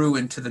way through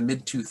into the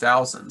mid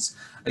 2000s.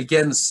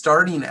 Again,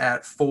 starting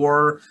at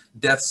 4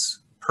 deaths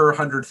per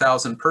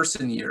 100,000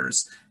 person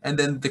years. And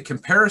then the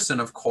comparison,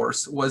 of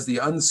course, was the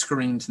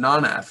unscreened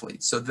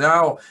non-athletes. So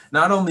now,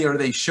 not only are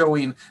they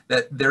showing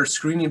that their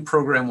screening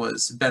program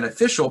was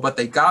beneficial, but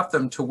they got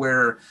them to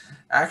where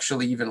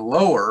actually even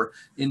lower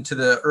into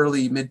the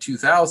early mid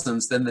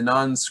 2000s than the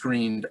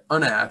unscreened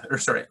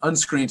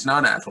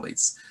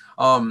non-athletes,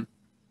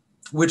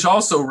 which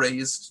also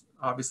raised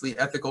obviously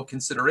ethical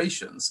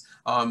considerations.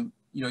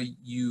 You know,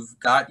 you've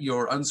got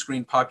your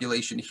unscreened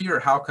population here.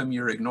 How come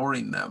you're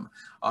ignoring them?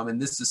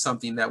 And this is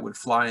something that would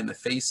fly in the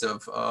face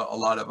of a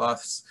lot of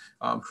us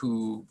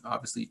who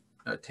obviously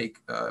take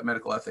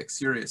medical ethics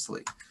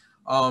seriously.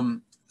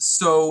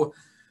 So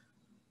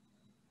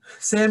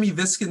Sammy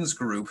Viskin's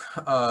group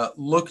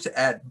looked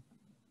at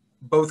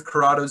both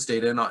Corrado's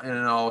data, and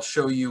I'll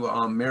show you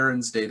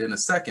Marin's data in a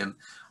second,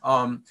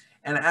 and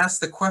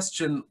asked the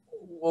question,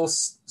 well,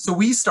 so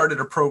we started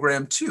a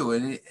program too,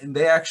 and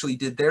they actually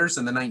did theirs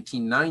in the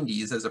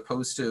 1990s, as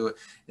opposed to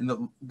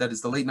that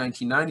is the late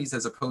 1990s,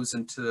 as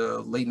opposed to the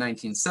late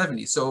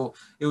 1970s. So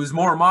it was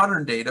more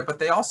modern data, but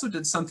they also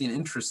did something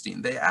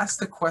interesting. They asked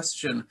the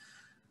question,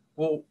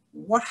 well,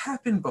 what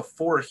happened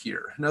before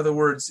here? In other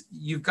words,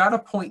 you've got a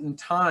point in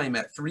time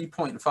at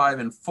 3.5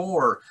 and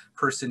 4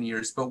 person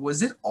years, but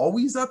was it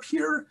always up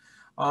here?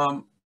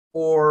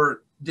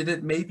 Or did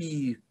it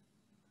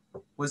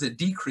was it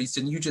decreased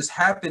and you just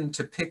happened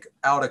to pick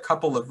out a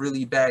couple of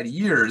really bad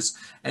years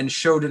and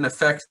showed an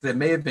effect that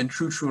may have been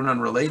true and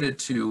unrelated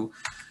to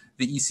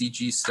the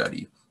ECG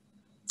study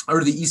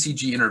or the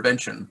ECG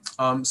intervention?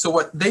 So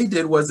what they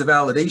did was a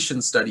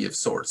validation study of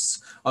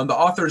sorts. The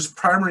author's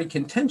primary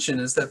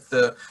contention is that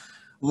the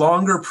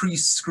longer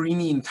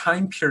pre-screening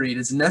time period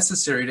is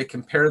necessary to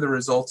compare the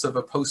results of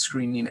a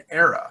post-screening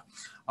era.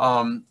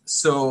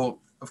 So,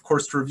 of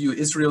course, to review,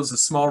 Israel is a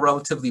small,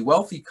 relatively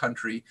wealthy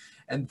country,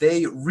 and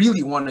they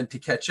really wanted to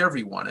catch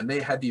everyone, and they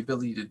had the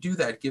ability to do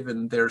that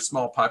given their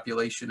small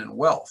population and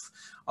wealth.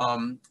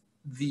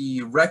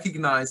 The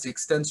recognized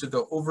extent of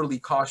the overly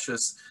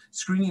cautious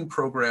screening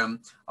program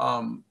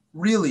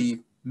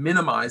really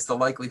minimized the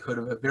likelihood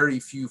of a very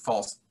few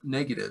false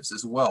negatives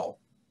as well.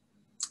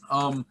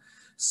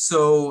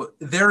 So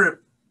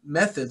their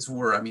methods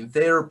were,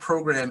 their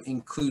program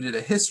included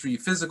a history,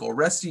 physical,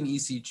 resting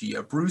ECG,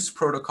 a Bruce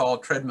protocol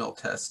treadmill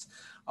test,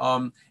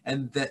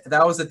 and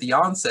that was at the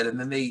onset. And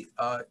then they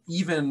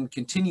even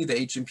continue the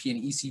H&P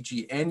and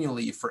ECG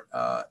annually for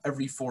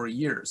every 4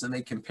 years. And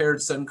they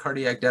compared sudden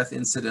cardiac death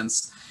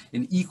incidence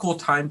in equal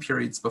time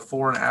periods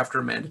before and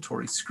after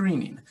mandatory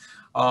screening.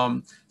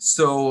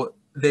 So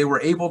they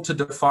were able to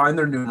define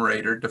their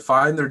numerator,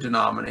 define their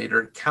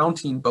denominator,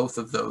 counting both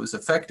of those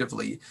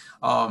effectively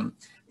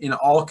in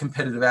all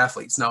competitive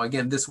athletes. Now,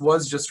 again, this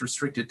was just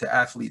restricted to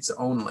athletes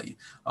only.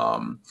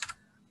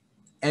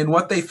 And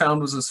what they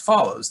found was as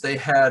follows. They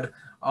had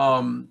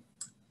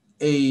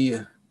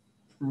a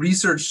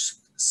research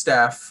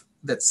staff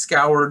that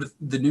scoured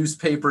the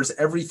newspapers,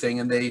 everything,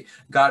 and they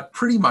got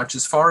pretty much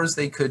as far as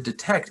they could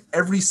detect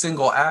every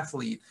single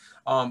athlete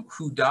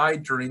who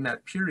died during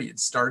that period,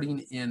 starting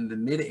in the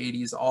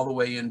mid-80s all the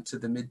way into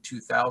the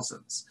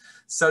mid-2000s.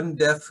 Sudden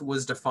death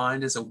was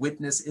defined as a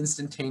witness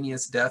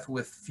instantaneous death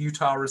with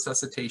futile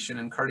resuscitation,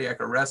 and cardiac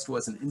arrest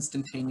was an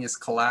instantaneous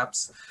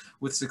collapse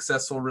with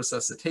successful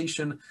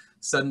resuscitation.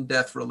 Sudden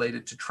death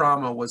related to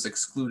trauma was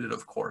excluded,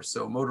 of course,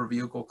 so motor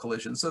vehicle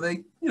collision. So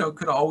they,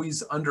 could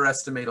always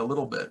underestimate a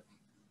little bit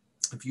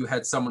if you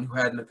had someone who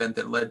had an event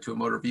that led to a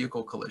motor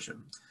vehicle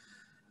collision.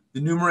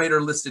 The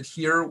numerator listed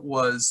here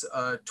was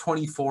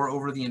 24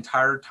 over the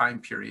entire time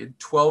period.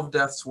 12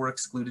 deaths were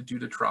excluded due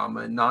to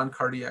trauma and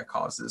non-cardiac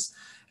causes,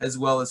 as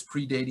well as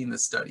predating the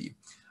study.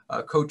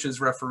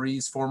 Coaches,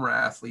 referees, former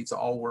athletes,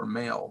 all were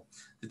male.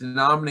 The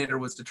denominator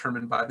was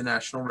determined by the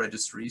National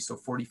Registry, so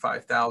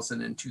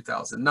 45,000 in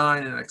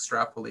 2009, and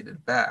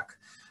extrapolated back.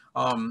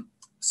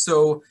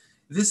 So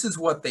this is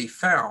what they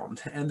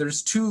found. And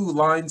there's two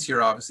lines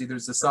here, obviously.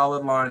 There's the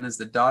solid line, is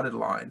the dotted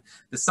line.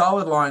 The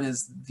solid line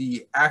is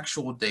the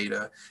actual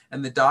data,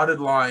 and the dotted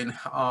line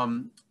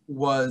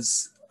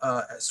was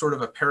sort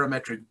of a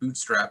parametric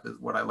bootstrap, is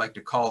what I like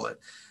to call it.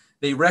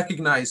 They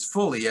recognized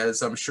fully,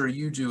 as I'm sure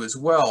you do as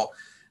well,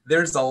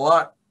 there's a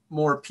lot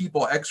more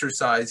people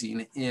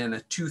exercising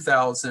in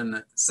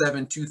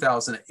 2007,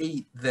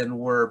 2008 than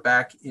were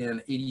back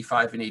in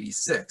 85 and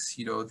 86.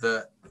 You know,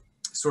 the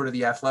sort of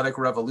the athletic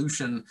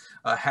revolution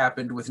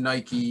happened with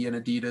Nike and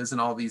Adidas and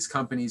all these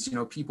companies. You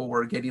know, people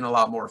were getting a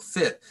lot more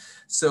fit.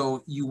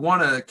 So you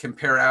want to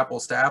compare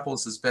apples to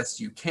apples as best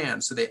you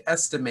can. So they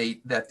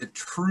estimate that the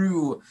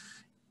true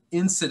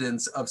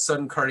incidence of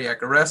sudden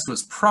cardiac arrest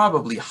was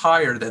probably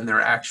higher than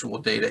their actual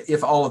data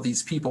if all of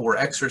these people were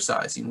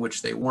exercising,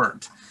 which they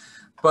weren't.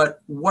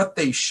 But what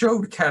they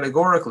showed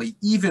categorically,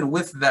 even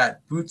with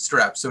that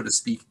bootstrap, so to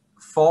speak,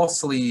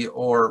 falsely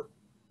or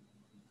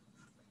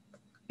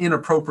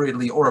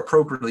inappropriately or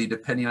appropriately,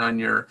 depending on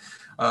your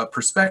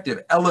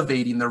perspective,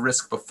 elevating the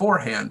risk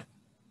beforehand,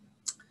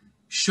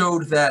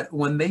 showed that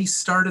when they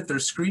started their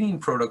screening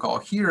protocol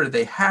here,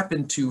 they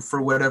happened to,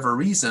 for whatever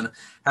reason,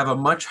 have a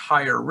much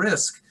higher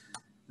risk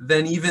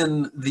than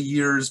even the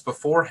years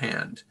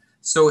beforehand.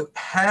 So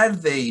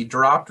had they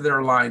dropped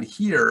their line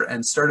here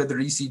and started their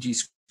ECG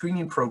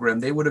screening program,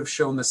 they would have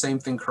shown the same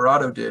thing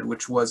Corrado did,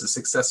 which was a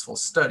successful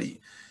study.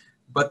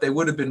 But they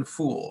would have been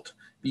fooled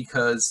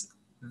because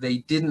they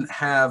didn't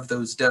have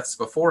those deaths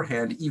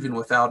beforehand, even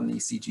without an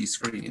ECG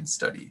screening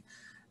study.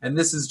 And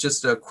this is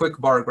just a quick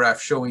bar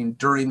graph showing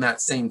during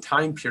that same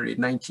time period,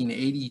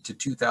 1980 to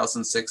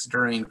 2006,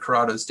 during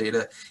Corrado's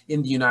data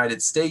in the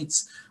United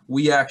States,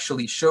 we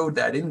actually showed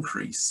that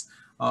increase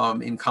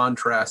in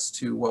contrast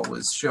to what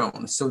was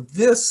shown. So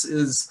this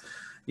is,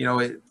 you know,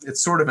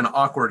 it's sort of an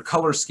awkward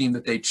color scheme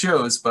that they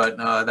chose, but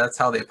that's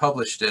how they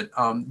published it.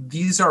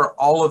 These are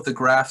all of the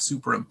graphs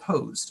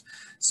superimposed.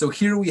 So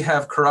here we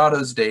have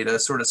Corrado's data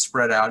sort of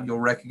spread out. You'll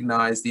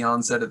recognize the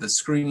onset of the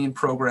screening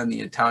program, the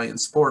Italian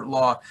sport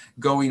law,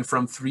 going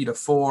from 3 to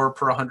 4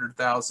 per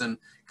 100,000,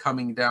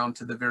 coming down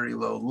to the very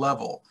low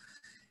level.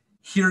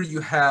 Here you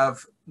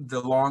have the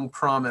long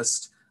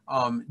promised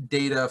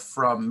data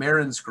from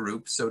Marin's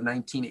group, so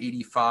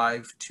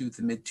 1985 to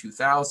the mid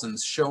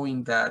 2000s,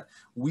 showing that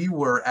we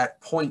were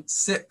at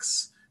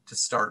 0.6 to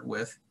start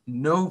with,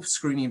 no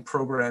screening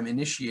program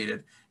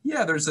initiated.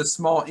 Yeah, there's a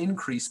small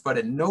increase, but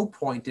at no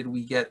point did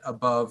we get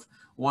above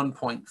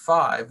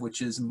 1.5,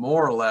 which is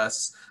more or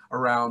less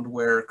around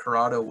where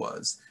Corrado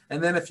was.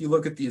 And then if you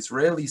look at the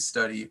Israeli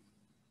study,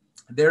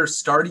 they're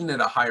starting at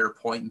a higher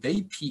point.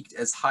 They peaked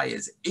as high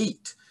as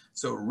 8,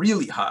 so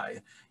really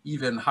high,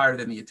 even higher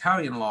than the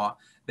Italian law.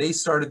 They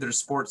started their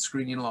sports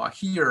screening law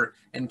here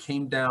and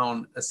came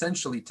down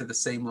essentially to the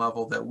same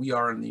level that we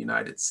are in the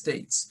United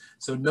States.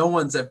 So no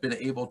one's been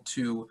able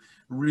to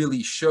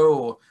really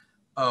show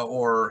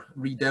or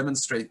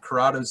redemonstrate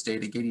Corrado's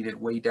data, getting it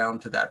way down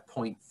to that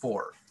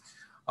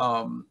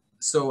 0.4.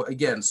 So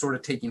again, sort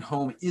of taking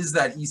home, is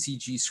that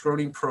ECG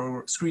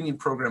screening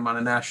program on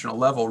a national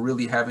level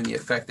really having the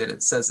effect that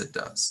it says it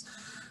does?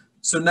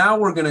 So now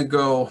we're going to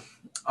go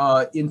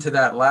into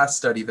that last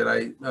study that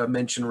I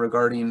mentioned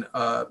regarding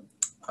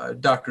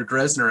Dr.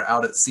 Dresner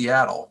out at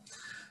Seattle.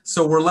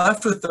 So we're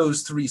left with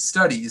those 3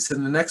 studies.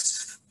 In the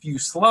next few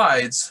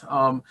slides,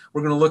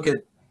 we're going to look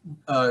at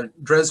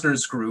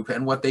Dresner's group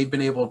and what they've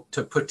been able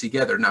to put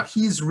together. Now,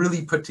 he's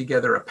really put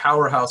together a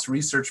powerhouse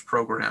research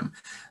program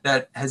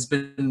that has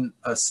been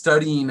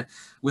studying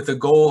with the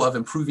goal of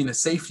improving the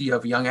safety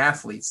of young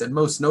athletes, and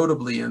most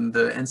notably in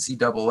the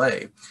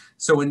NCAA.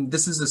 So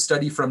this is a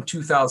study from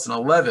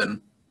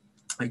 2011.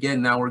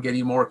 Again, now we're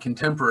getting more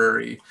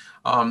contemporary,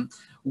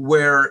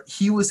 where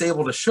he was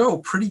able to show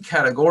pretty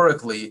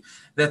categorically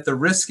that the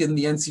risk in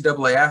the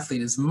NCAA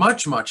athlete is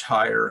much, much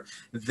higher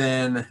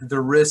than the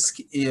risk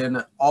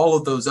in all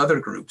of those other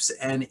groups.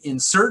 And in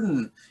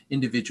certain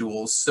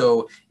individuals,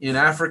 so in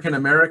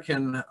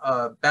African-American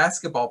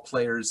basketball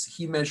players,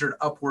 he measured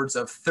upwards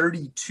of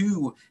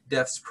 32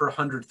 deaths per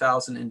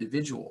 100,000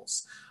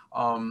 individuals,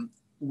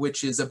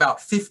 which is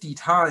about 50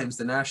 times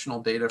the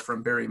national data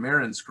from Barry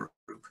Marin's group.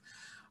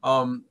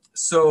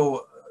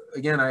 So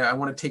again, I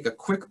want to take a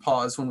quick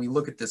pause when we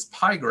look at this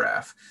pie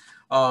graph,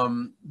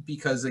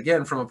 because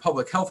again, from a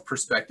public health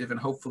perspective, and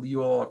hopefully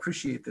you all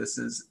appreciate this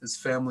as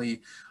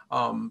family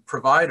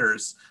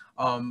providers,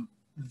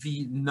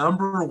 the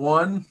number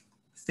one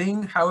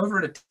thing, however,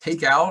 to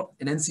take out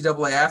an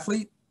NCAA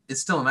athlete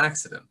is still an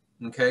accident,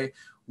 okay?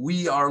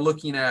 We are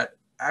looking at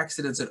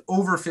accidents at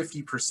over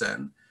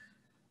 50%.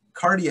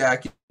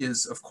 Cardiac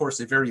is, of course,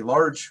 a very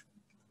large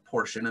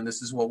portion, and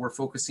this is what we're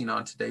focusing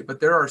on today, but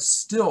there are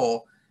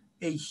still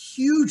a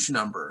huge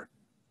number,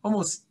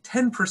 almost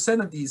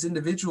 10% of these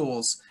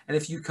individuals, and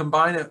if you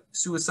combine it,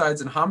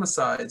 suicides and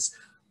homicides,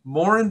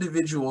 more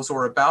individuals,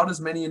 or about as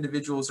many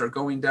individuals, are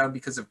going down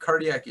because of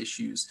cardiac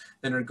issues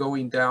than are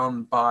going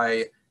down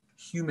by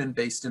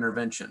human-based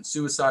intervention,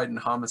 suicide and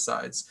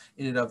homicides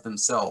in and of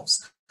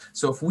themselves.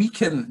 So if we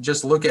can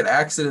just look at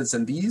accidents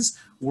and these,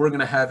 we're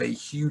going to have a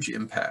huge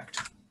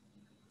impact.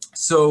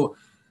 So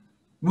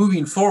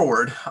moving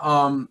forward,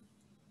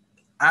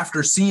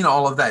 after seeing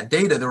all of that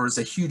data, there was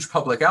a huge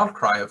public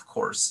outcry, of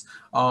course.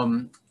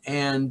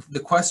 And the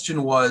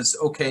question was,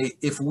 okay,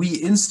 if we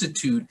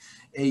institute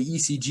a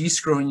ECG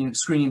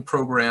screening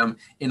program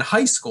in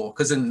high school,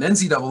 because in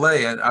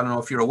NCAA, I don't know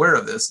if you're aware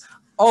of this,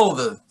 all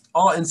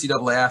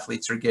NCAA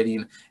athletes are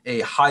getting a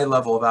high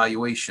level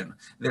evaluation.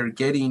 They're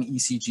getting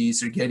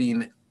ECGs, they're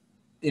getting,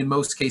 in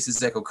most cases,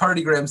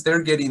 echocardiograms,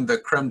 they're getting the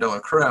creme de la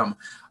creme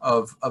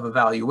of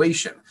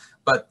evaluation.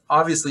 But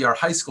obviously our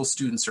high school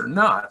students are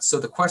not. So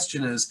the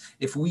question is,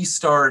 if we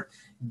start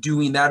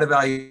doing that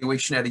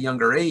evaluation at a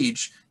younger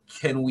age,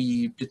 can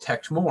we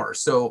detect more?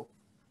 So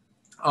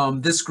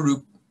this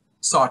group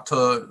sought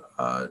to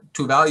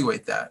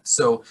evaluate that.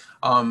 So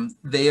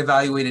they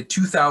evaluated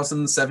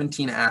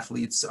 2,017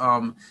 athletes,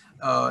 and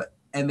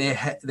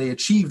they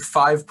achieved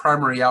 5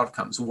 primary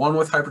outcomes, 1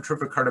 with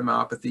hypertrophic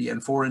cardiomyopathy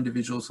and 4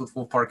 individuals with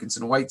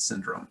Wolff-Parkinson-White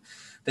syndrome.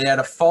 They had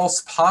a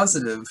false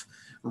positive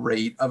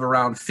rate of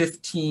around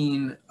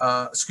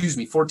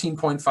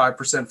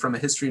 14.5% from a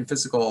history and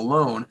physical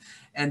alone,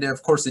 and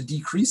of course a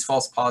decreased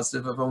false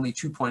positive of only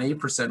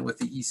 2.8% with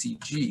the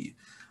ECG.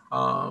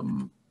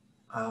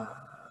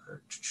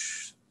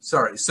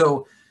 Sorry,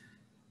 so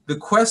the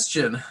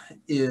question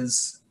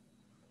is,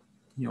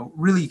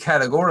 really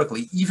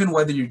categorically, even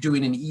whether you're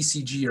doing an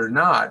ECG or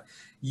not,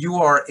 you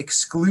are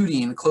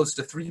excluding close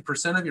to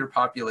 3% of your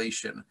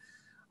population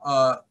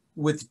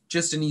with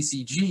just an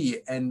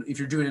ECG, and if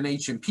you're doing an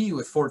HMP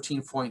with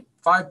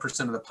 14.5%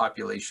 of the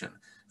population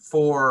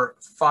for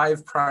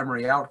 5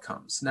 primary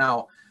outcomes.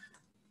 Now,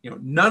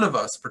 none of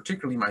us,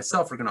 particularly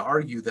myself, are going to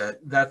argue that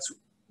that's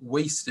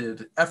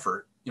wasted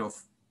effort.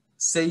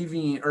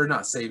 Saving, or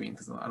not saving,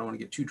 because I don't want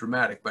to get too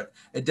dramatic, but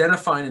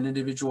identifying an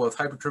individual with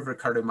hypertrophic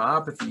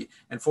cardiomyopathy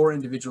and 4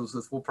 individuals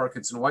with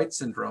Wolff-Parkinson-White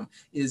syndrome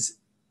is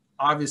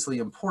obviously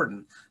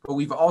important, but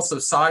we've also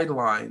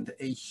sidelined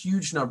a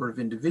huge number of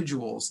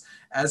individuals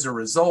as a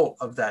result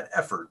of that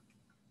effort.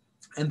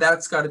 And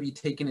that's got to be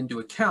taken into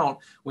account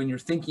when you're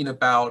thinking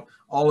about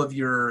all of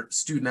your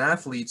student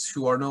athletes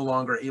who are no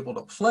longer able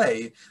to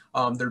play.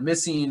 They're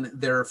missing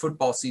their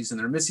football season,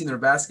 they're missing their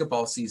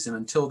basketball season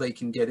until they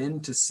can get in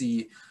to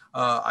see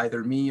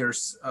either me or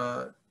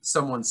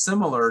someone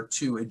similar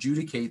to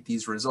adjudicate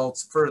these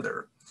results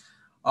further.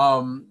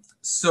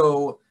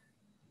 So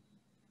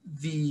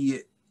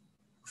the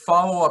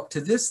follow-up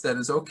to this then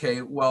is,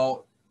 okay,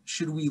 well,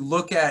 should we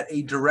look at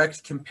a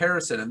direct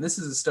comparison? And this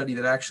is a study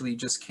that actually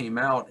just came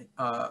out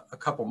a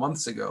couple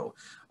months ago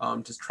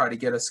to try to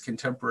get us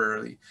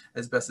contemporarily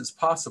as best as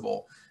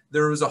possible.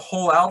 There was a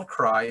whole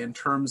outcry in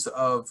terms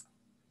of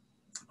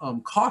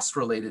cost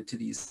related to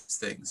these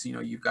things.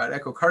 You've got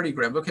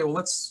echocardiograms. Okay, well,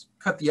 let's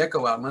cut the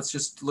echo out and let's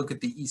just look at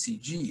the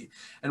ECG.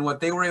 And what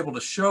they were able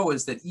to show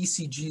is that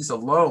ECGs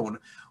alone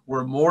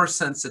were more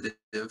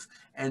sensitive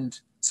and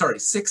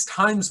 6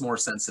 times more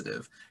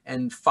sensitive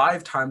and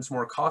 5 times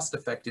more cost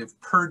effective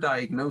per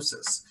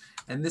diagnosis.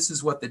 And this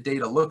is what the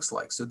data looks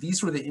like. So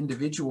these were the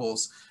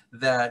individuals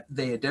that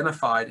they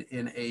identified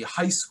in a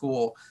high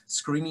school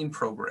screening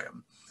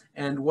program.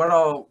 And what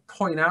I'll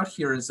point out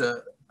here is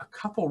a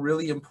couple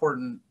really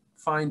important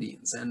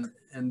findings. And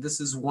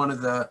this is one of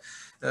the,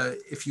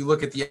 if you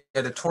look at the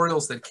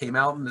editorials that came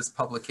out in this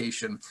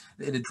publication,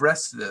 it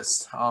addressed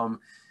this,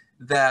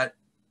 that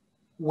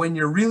when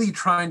you're really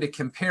trying to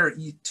compare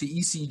to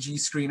ECG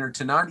screen or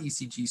to not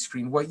ECG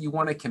screen, what you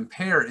want to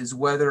compare is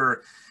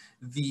whether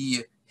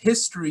the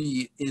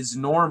history is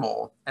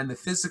normal and the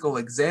physical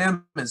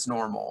exam is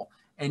normal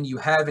and you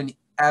have an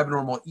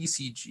abnormal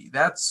ECG.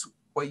 That's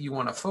what you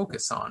want to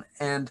focus on.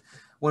 And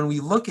when we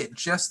look at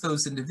just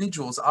those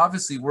individuals,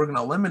 obviously we're going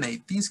to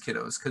eliminate these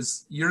kiddos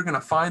because you're going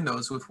to find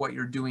those with what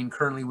you're doing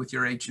currently with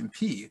your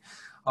H&P.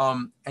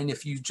 And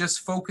if you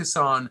just focus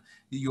on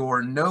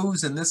your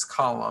nose in this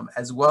column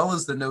as well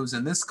as the nose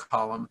in this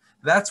column,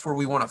 that's where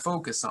we want to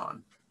focus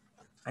on.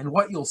 And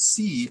what you'll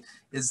see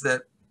is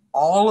that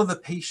all of the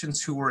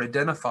patients who were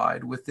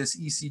identified with this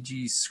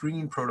ECG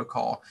screening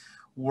protocol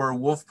were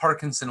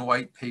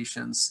Wolff-Parkinson-White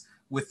patients,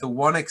 with the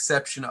one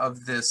exception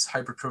of this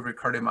hypertrophic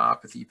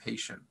cardiomyopathy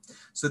patient.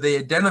 So they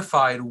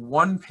identified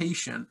one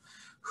patient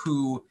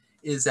who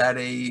is at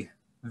a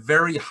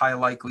very high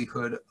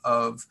likelihood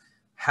of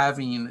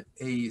having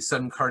a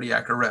sudden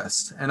cardiac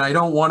arrest. And I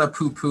don't want to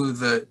poo-poo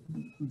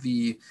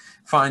the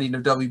finding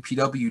of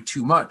WPW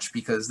too much,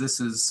 because this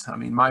is,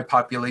 my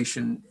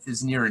population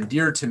is near and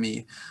dear to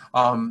me,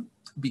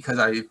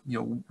 because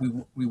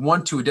we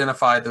want to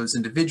identify those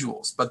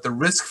individuals. But the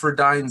risk for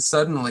dying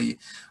suddenly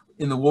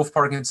in the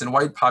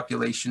Wolff-Parkinson-White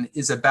population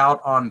is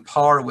about on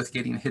par with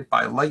getting hit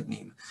by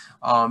lightning.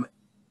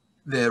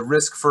 The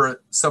risk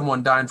for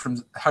someone dying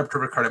from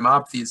hypertrophic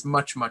cardiomyopathy is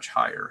much, much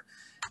higher.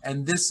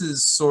 And this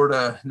is sort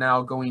of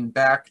now going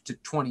back to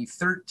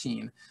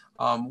 2013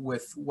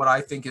 with what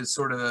I think is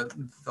sort of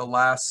the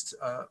last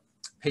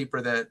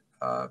paper that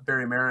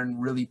Barry Marin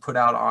really put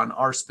out on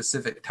our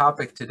specific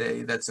topic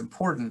today that's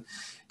important,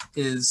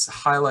 is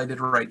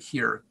highlighted right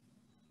here.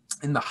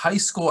 In the high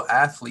school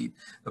athlete,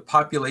 the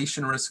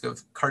population risk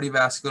of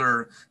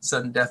cardiovascular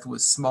sudden death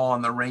was small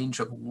in the range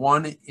of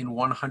 1 in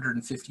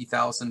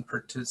 150,000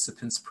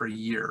 participants per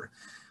year.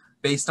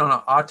 Based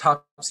on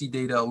autopsy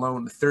data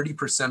alone,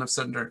 30% of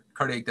sudden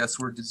cardiac deaths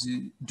were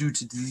due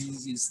to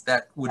diseases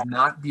that would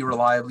not be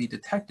reliably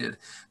detected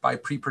by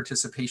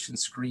pre-participation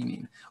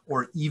screening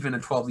or even a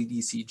 12-lead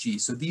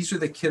ECG. So these are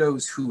the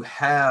kiddos who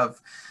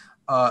have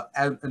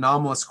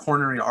anomalous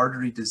coronary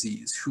artery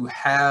disease, who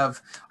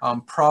have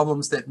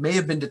problems that may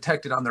have been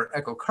detected on their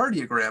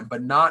echocardiogram,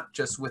 but not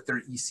just with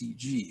their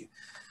ECG.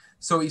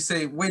 So you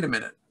say, wait a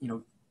minute,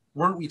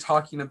 weren't we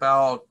talking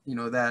about,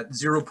 that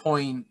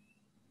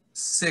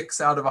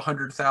 0.6 out of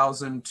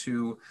 100,000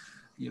 to,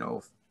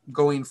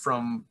 going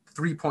from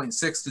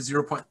 3.6 to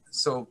 0.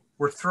 So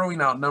we're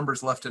throwing out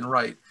numbers left and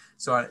right.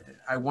 So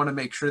I want to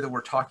make sure that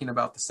we're talking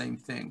about the same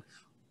thing.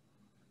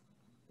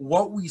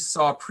 What we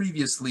saw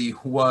previously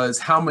was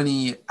how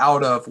many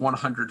out of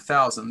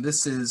 100,000.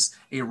 This is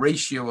a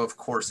ratio, of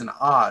course, in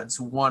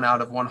odds, 1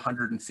 out of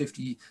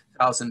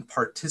 150,000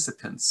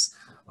 participants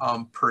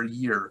per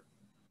year.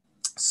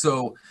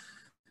 So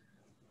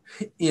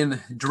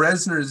in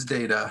Dresner's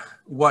data,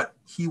 what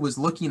he was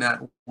looking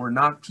at were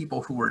not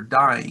people who were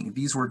dying.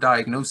 These were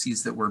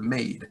diagnoses that were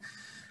made.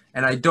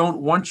 And I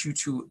don't want you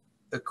to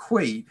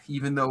equate,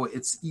 even though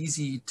it's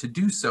easy to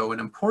do so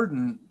and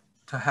important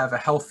to have a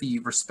healthy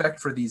respect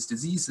for these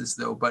diseases,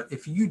 though. But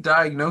if you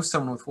diagnose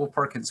someone with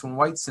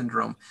Wolff-Parkinson-White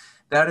syndrome,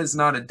 that is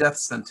not a death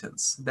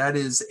sentence. That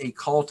is a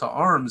call to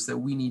arms that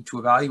we need to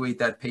evaluate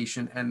that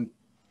patient and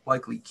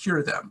likely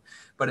cure them.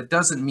 But it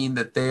doesn't mean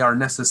that they are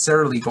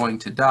necessarily going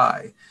to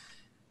die.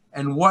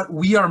 And what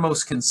we are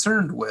most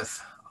concerned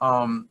with,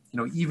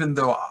 even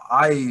though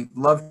I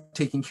love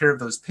taking care of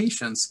those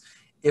patients,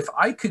 if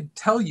I could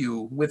tell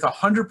you with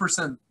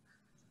 100%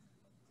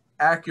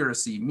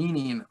 accuracy,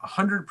 meaning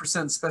 100%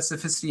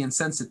 specificity and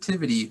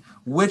sensitivity,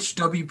 which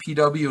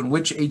WPW and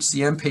which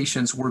HCM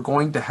patients were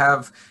going to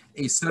have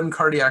a sudden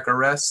cardiac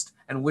arrest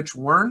and which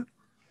weren't,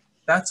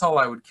 that's all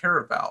I would care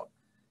about.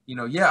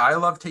 Yeah, I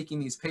love taking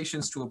these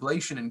patients to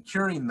ablation and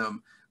curing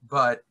them,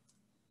 but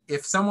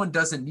if someone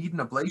doesn't need an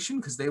ablation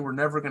because they were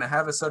never going to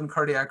have a sudden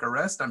cardiac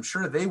arrest, I'm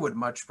sure they would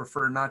much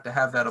prefer not to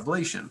have that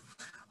ablation.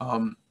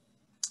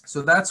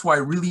 So that's why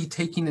really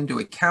taking into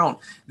account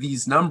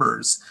these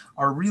numbers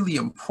are really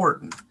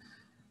important.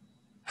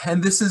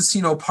 And this is,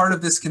 part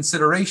of this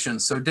consideration.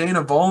 So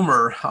Dana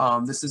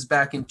Vollmer, this is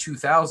back in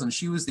 2000,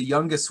 she was the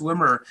youngest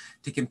swimmer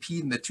to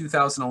compete in the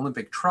 2000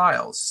 Olympic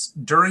trials.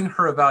 During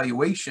her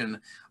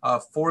evaluation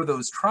for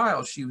those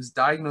trials, she was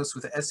diagnosed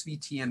with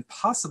SVT and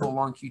possible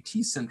long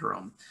QT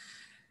syndrome.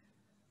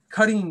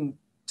 Cutting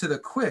to the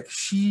quick,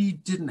 she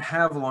didn't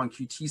have long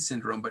QT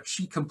syndrome, but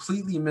she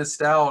completely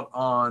missed out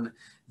on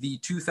the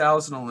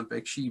 2000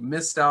 Olympics. She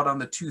missed out on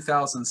the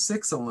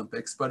 2006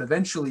 Olympics, but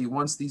eventually,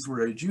 once these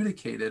were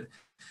adjudicated,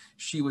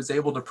 she was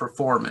able to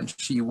perform, and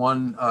she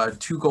won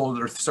 3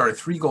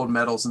 gold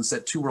medals and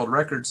set 2 world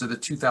records at the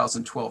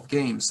 2012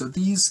 games. So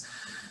these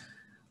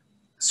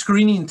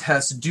screening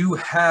tests do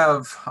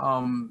have,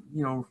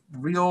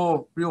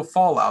 real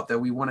fallout that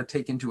we want to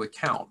take into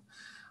account.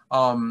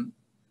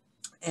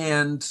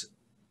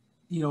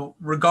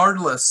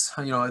 Regardless,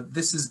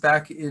 this is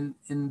back in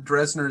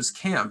Dresner's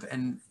camp,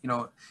 and,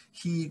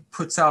 he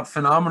puts out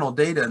phenomenal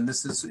data. And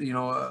this is,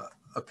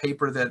 a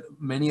paper that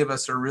many of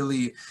us are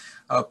really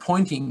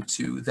pointing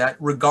to, that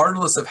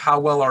regardless of how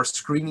well our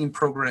screening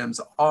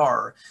programs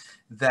are,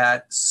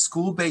 that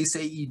school-based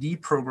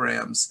AED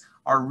programs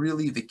are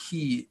really the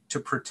key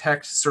to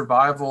protect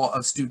survival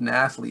of student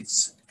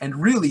athletes and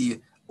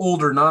really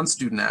older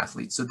non-student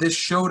athletes. So this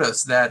showed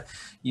us that,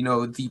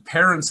 the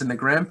parents and the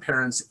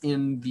grandparents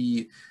in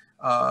the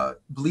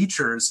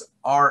bleachers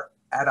are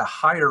at a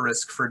higher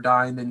risk for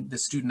dying than the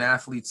student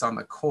athletes on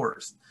the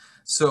course.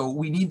 So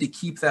we need to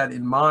keep that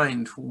in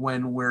mind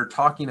when we're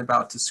talking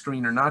about to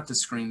screen or not to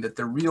screen, that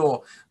the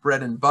real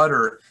bread and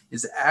butter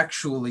is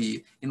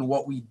actually in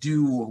what we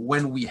do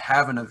when we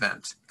have an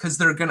event, because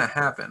they're going to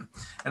happen.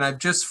 And I've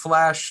just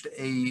flashed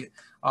a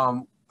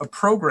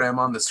program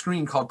on the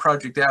screen called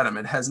Project Adam.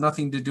 It has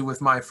nothing to do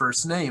with my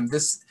first name.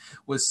 This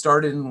was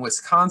started in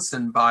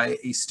Wisconsin by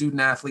a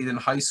student athlete in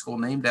high school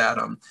named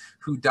Adam,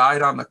 who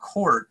died on the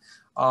court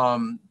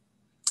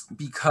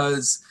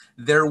because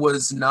there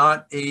was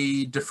not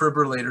a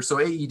defibrillator. So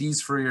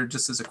AEDs,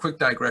 just as a quick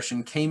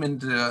digression, came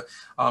into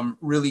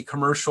really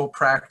commercial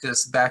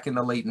practice back in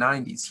the late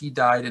 90s. He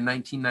died in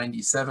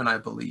 1997, I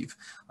believe,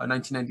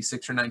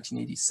 1996 or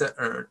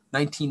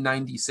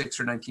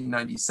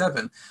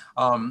 1997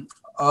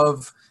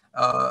 of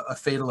a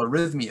fatal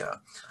arrhythmia.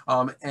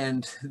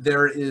 And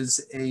there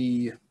is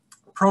a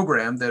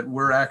program that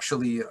we're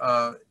actually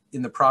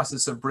in the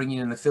process of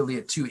bringing an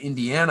affiliate to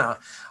Indiana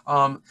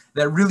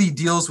that really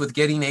deals with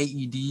getting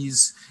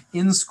AEDs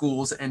in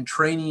schools and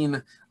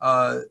training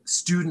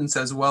students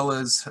as well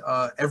as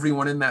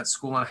everyone in that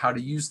school on how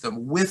to use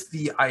them, with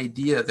the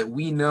idea that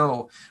we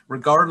know,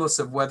 regardless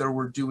of whether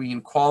we're doing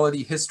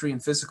quality history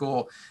and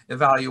physical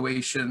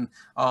evaluation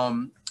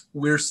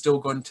we're still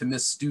going to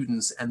miss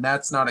students, and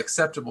that's not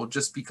acceptable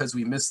just because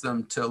we miss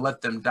them to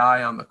let them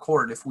die on the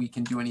court if we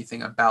can do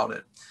anything about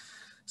it.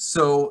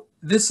 So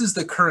this is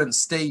the current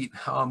state,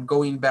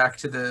 going back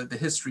to the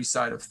history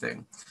side of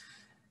thing.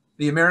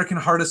 The American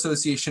Heart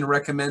Association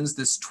recommends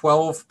this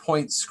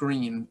 12-point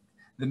screen.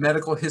 The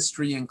medical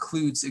history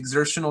includes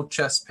exertional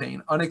chest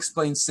pain,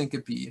 unexplained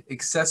syncope,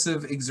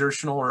 excessive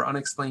exertional or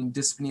unexplained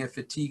dyspnea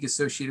fatigue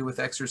associated with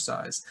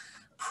exercise,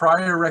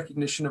 prior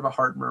recognition of a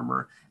heart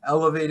murmur,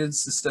 elevated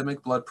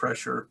systemic blood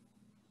pressure.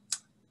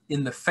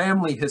 In the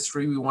family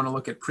history, we want to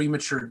look at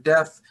premature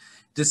death,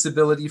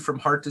 disability from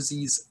heart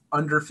disease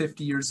under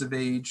 50 years of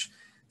age,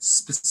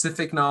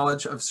 specific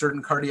knowledge of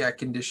certain cardiac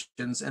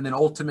conditions, and then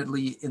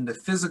ultimately in the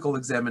physical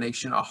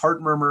examination, a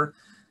heart murmur,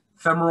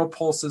 femoral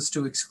pulses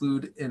to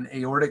exclude an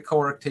aortic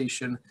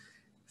coarctation,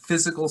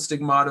 physical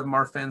stigmata of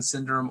Marfan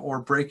syndrome,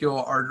 or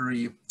brachial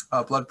artery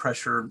blood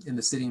pressure in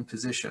the sitting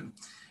position.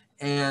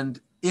 And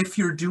if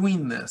you're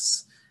doing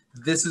this,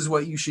 this is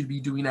what you should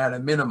be doing at a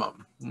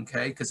minimum,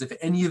 okay? Because if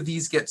any of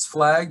these gets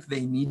flagged,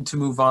 they need to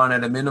move on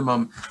at a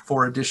minimum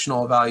for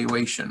additional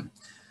evaluation.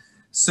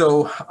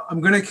 So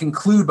I'm going to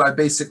conclude by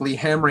basically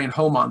hammering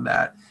home on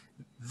that.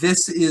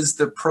 This is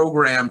the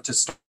program to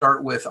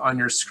start with on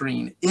your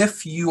screen.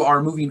 If you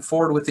are moving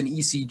forward with an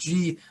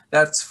ECG,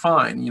 that's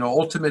fine. You know,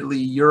 ultimately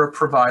you're a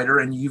provider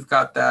and you've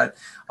got that,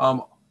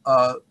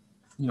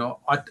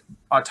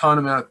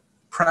 autonomous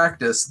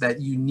practice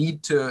that you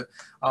need to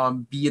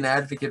be an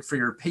advocate for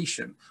your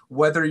patient.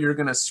 Whether you're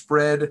going to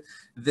spread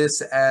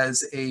this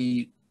as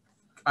a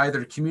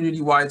either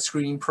community-wide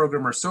screening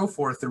program or so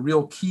forth, the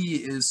real key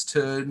is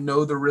to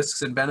know the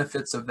risks and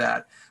benefits of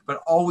that,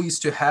 but always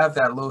to have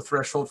that low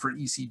threshold for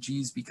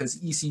ECGs, because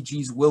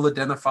ECGs will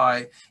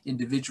identify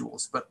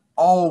individuals, but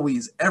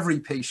always every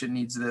patient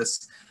needs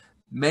this.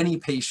 Many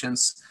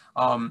patients,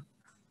 and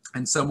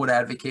some would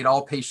advocate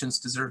all patients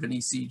deserve an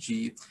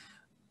ECG.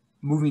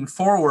 Moving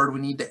forward, we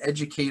need to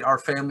educate our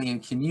family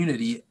and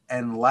community.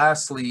 And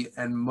lastly,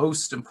 and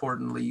most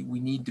importantly, we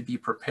need to be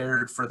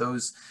prepared for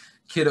those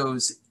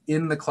kiddos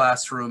in the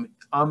classroom,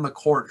 on the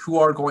court, who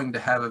are going to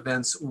have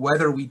events,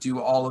 whether we do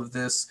all of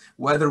this,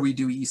 whether we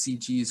do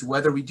ECGs,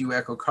 whether we do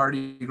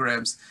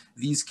echocardiograms,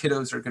 these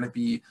kiddos are going to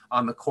be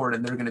on the court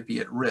and they're going to be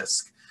at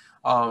risk.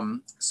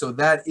 So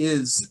that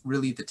is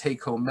really the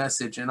take-home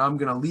message. And I'm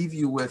going to leave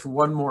you with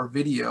one more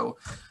video.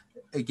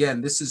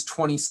 Again, this is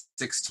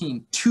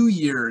 2016, 2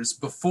 years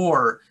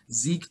before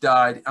Zeke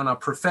died on a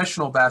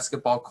professional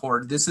basketball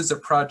court. This is a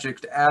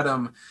Project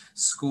Adam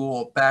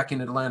school back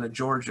in Atlanta,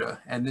 Georgia,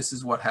 and this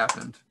is what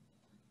happened.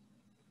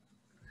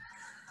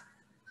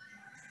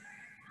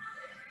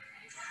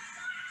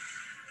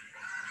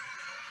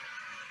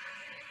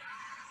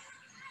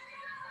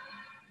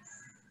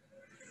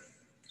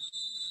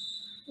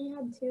 We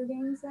had 2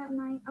 games that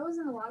night. I was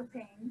in a lot of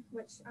pain,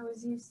 which I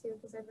was used to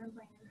because I've been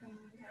playing in pain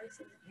the entire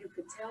season. You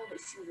could tell that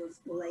she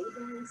was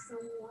laboring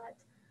somewhat,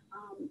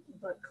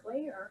 but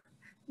Claire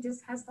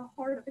just has the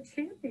heart of a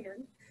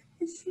champion,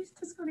 and she's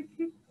just going to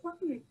keep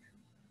playing.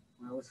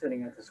 I was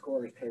sitting at the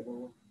scorer's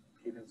table,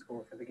 keeping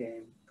score for the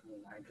game,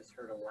 and I just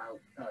heard a loud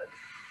thud.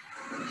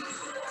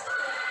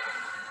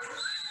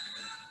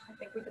 I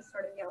think we just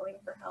started yelling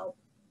for help.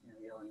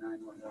 Yelling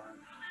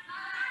 911.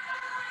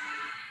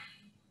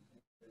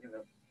 You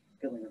know,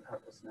 feeling of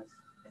helplessness.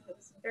 And it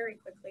was very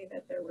quickly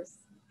that there was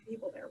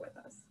people there with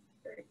us,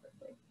 very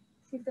quickly.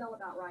 She fell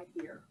about right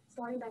here.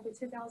 Starting back in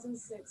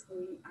 2006,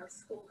 our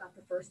school got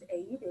the first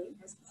AED.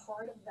 As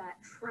part of that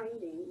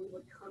training, we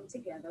would come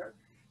together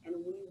and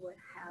we would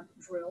have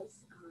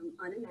drills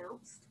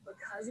unannounced.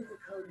 Because of the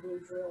code blue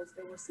drills,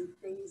 there were some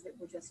things that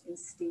were just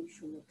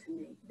instinctual to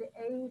me. The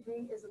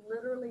AED is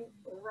literally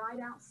right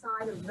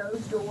outside of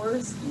those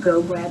doors.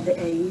 Go grab the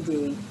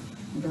AED,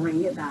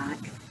 bring it back,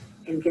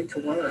 and get to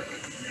work.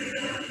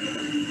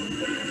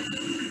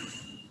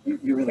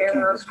 You really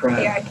can't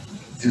describe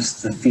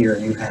just the fear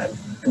you had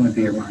going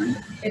through your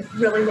mind. It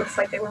really looks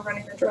like they were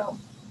running the drill,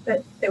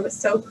 but it was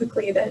so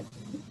quickly that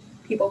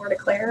people were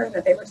declared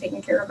that they were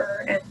taking care of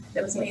her, and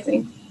it was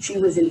amazing. She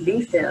was in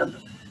VFib,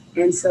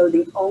 and so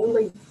the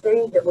only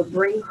thing that would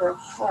bring her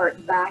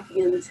heart back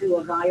into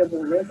a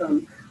viable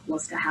rhythm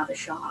was to have a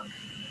shock.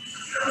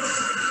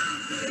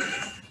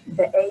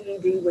 The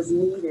AED was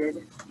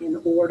needed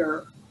in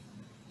order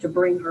to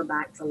bring her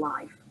back to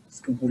life. It's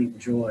complete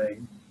joy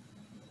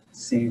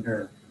seeing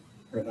her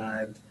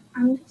revived.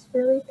 I'm just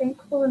really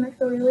thankful, and I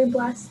feel really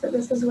blessed that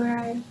this is where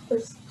I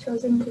was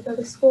chosen to go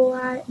to school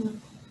at,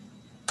 and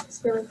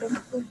just really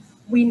thankful.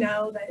 We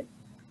know that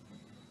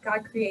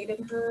God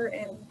created her,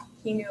 and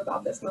He knew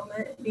about this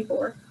moment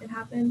before it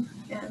happened,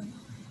 and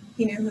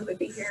He knew who would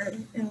be here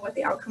and what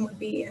the outcome would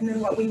be, and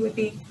then what we would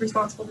be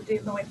responsible to do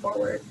going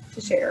forward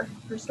to share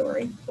her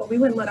story. Well, we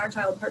wouldn't let our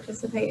child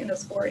participate in a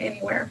sport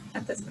anywhere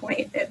at this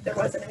point if there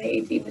wasn't an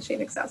AED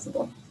machine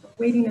accessible.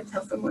 Waiting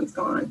until someone's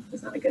gone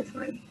is not a good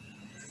time.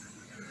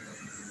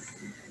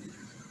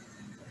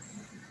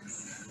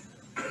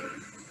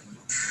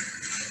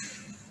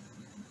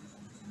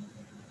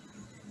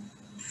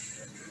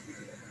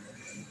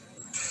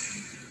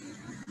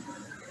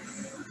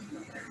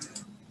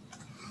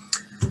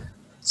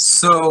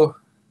 So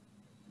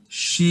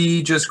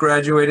she just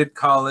graduated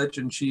college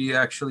and she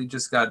actually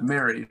just got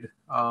married.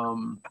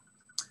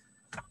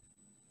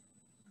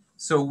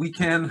 So we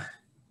can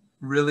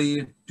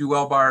really do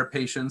well by our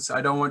patients.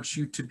 I don't want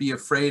you to be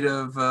afraid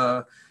of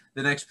the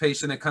next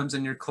patient that comes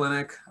in your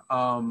clinic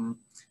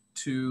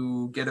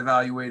to get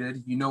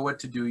evaluated. You know what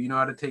to do. You know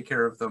how to take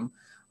care of them.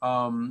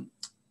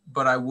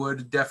 But I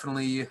would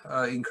definitely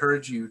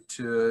encourage you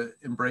to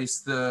embrace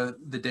the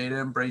data,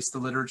 embrace the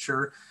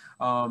literature,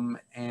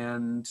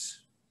 and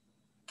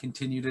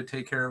continue to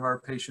take care of our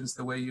patients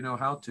the way you know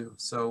how to.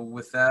 So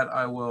with that,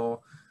 I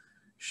will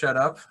shut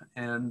up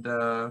and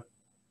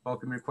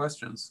welcome your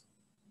questions.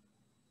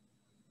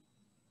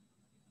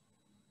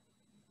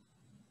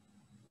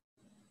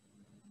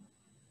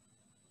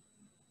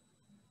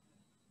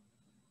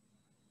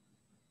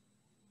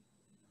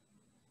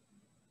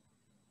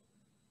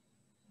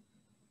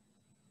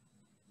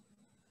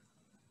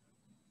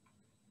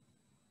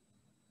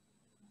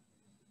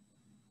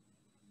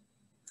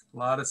 A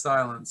lot of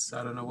silence.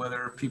 I don't know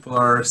whether people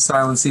are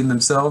silencing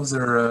themselves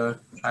or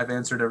I've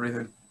answered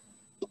everything.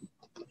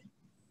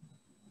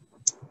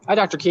 Hi,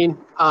 Dr. Kean.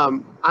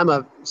 I'm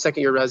a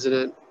second-year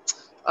resident.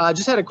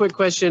 Just had a quick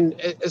question.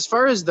 As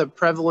far as the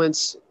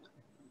prevalence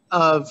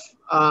of,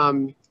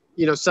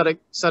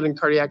 sudden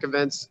cardiac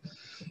events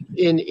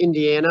in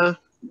Indiana,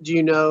 do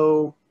you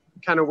know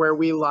kind of where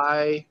we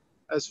lie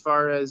as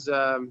far as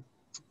our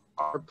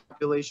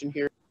population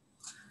here?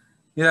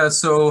 Yeah,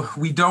 so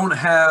we don't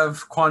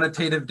have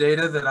quantitative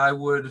data that I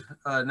would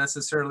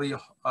necessarily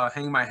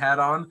hang my hat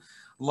on,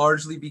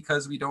 largely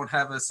because we don't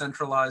have a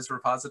centralized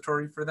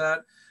repository for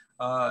that.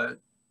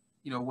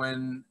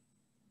 When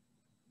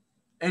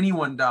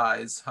anyone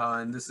dies,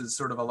 and this is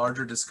sort of a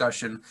larger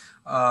discussion,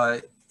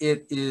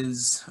 it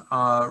is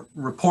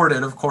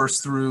reported, of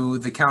course, through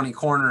the county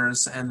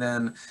coroners, and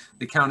then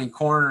the county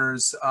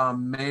coroners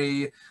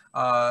may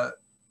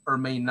or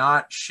may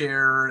not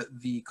share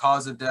the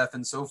cause of death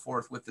and so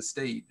forth with the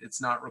state. It's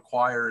not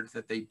required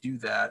that they do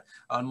that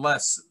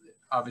unless,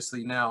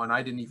 obviously now, and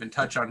I didn't even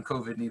touch on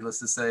COVID, needless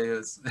to say,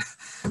 it's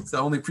the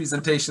only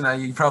presentation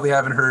you probably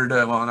haven't heard,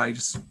 and I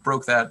just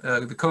broke that,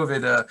 the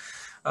COVID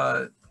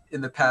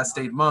in the past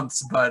 8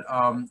 months, but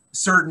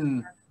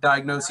certain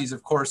diagnoses,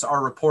 of course,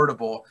 are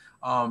reportable,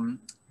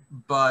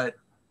 but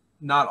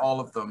not all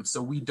of them.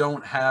 So we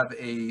don't have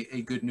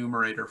a good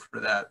numerator for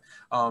that.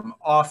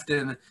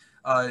 Often,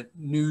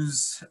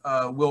 news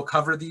will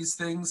cover these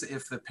things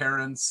if the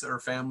parents or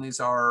families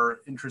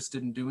are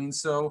interested in doing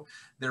so.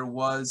 There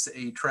was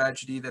a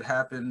tragedy that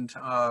happened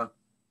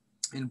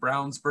in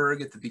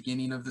Brownsburg at the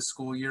beginning of the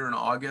school year in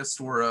August,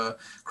 where a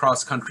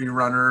cross-country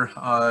runner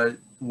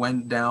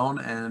went down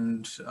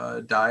and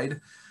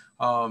died.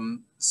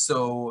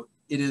 So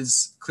it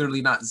is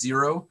clearly not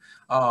zero,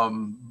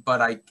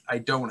 but I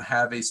don't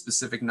have a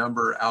specific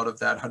number out of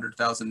that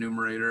 100,000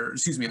 numerator,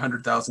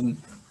 100,000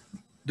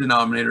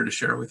 denominator to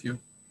share with you.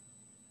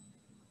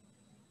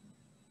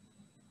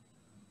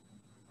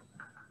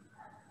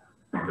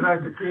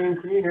 Dr. Kean,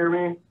 can you hear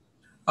me?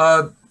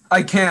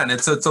 I can.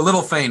 It's a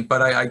little faint,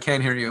 but I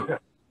can hear you. Okay.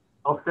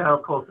 I'll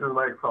stand closer to the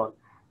microphone.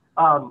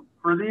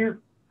 For these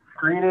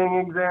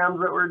screening exams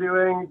that we're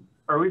doing,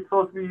 are we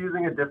supposed to be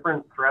using a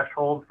different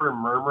threshold for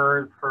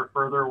murmurs for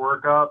further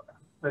workup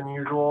than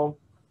usual?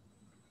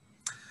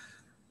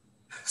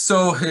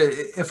 So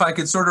if I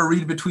could sort of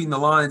read between the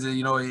lines,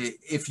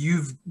 if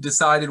you've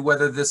decided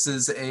whether this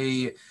is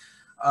an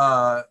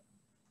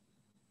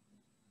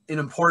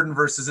important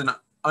versus an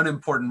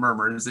unimportant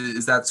murmur,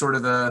 is that sort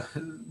of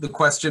the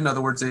question? In other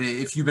words,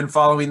 if you've been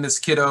following this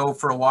kiddo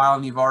for a while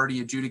and you've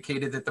already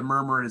adjudicated that the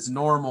murmur is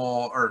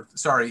normal, or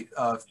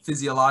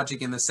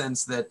physiologic in the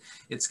sense that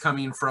it's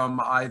coming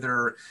from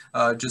either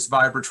just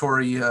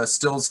vibratory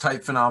stills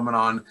type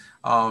phenomenon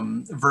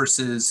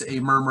versus a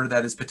murmur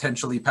that is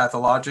potentially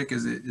pathologic,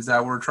 is that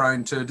what we're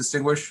trying to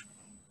distinguish?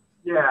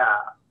 Yeah.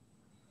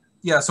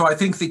 Yeah, so I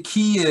think the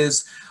key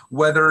is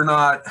whether or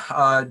not,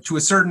 to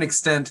a certain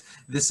extent,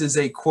 this is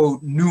a,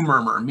 quote, new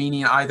murmur,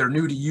 meaning either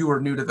new to you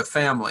or new to the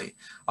family.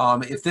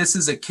 If this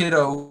is a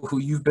kiddo who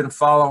you've been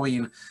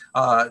following,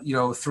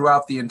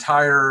 throughout the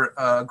entire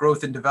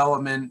growth and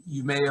development,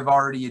 you may have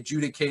already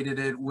adjudicated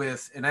it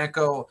with an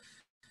echo,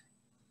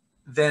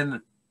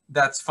 then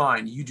that's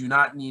fine. You do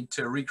not need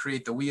to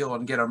recreate the wheel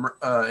and get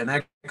an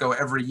echo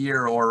every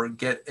year or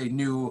get a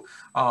new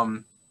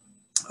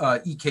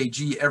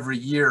EKG every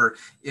year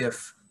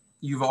if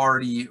you've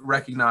already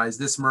recognized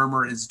this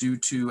murmur is due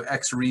to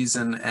X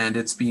reason and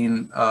it's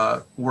being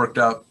worked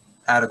up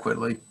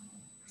adequately.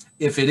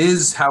 If it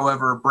is,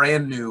 however,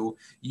 brand new,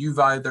 you've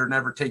either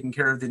never taken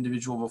care of the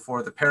individual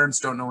before, the parents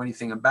don't know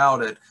anything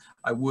about it,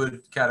 I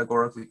would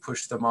categorically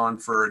push them on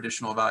for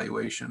additional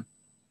evaluation.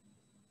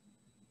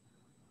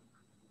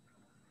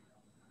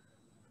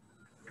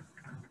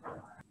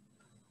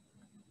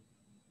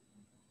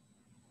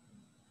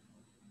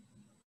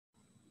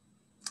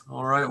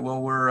 All right, well,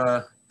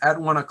 we're at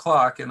 1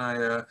 o'clock, and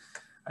I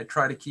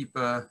try to keep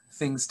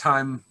things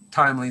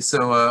timely.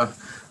 So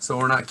so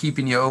we're not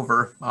keeping you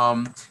over.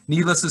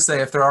 Needless to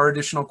say, if there are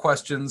additional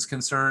questions,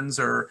 concerns,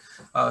 or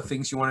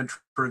things you want to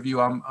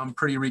review, I'm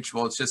pretty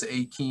reachable. It's just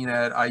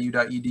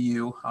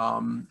akean@iu.edu,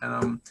 and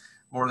I'm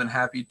more than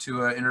happy to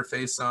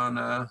interface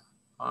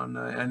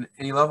on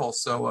any level.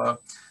 So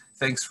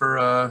thanks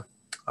for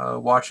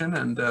watching,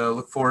 and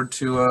look forward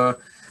to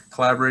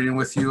collaborating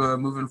with you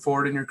moving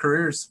forward in your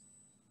careers.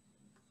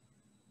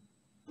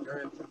 All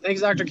right.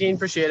 Thanks, Dr. Kean.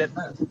 Appreciate it.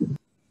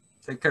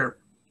 Take care.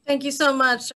 Thank you so much.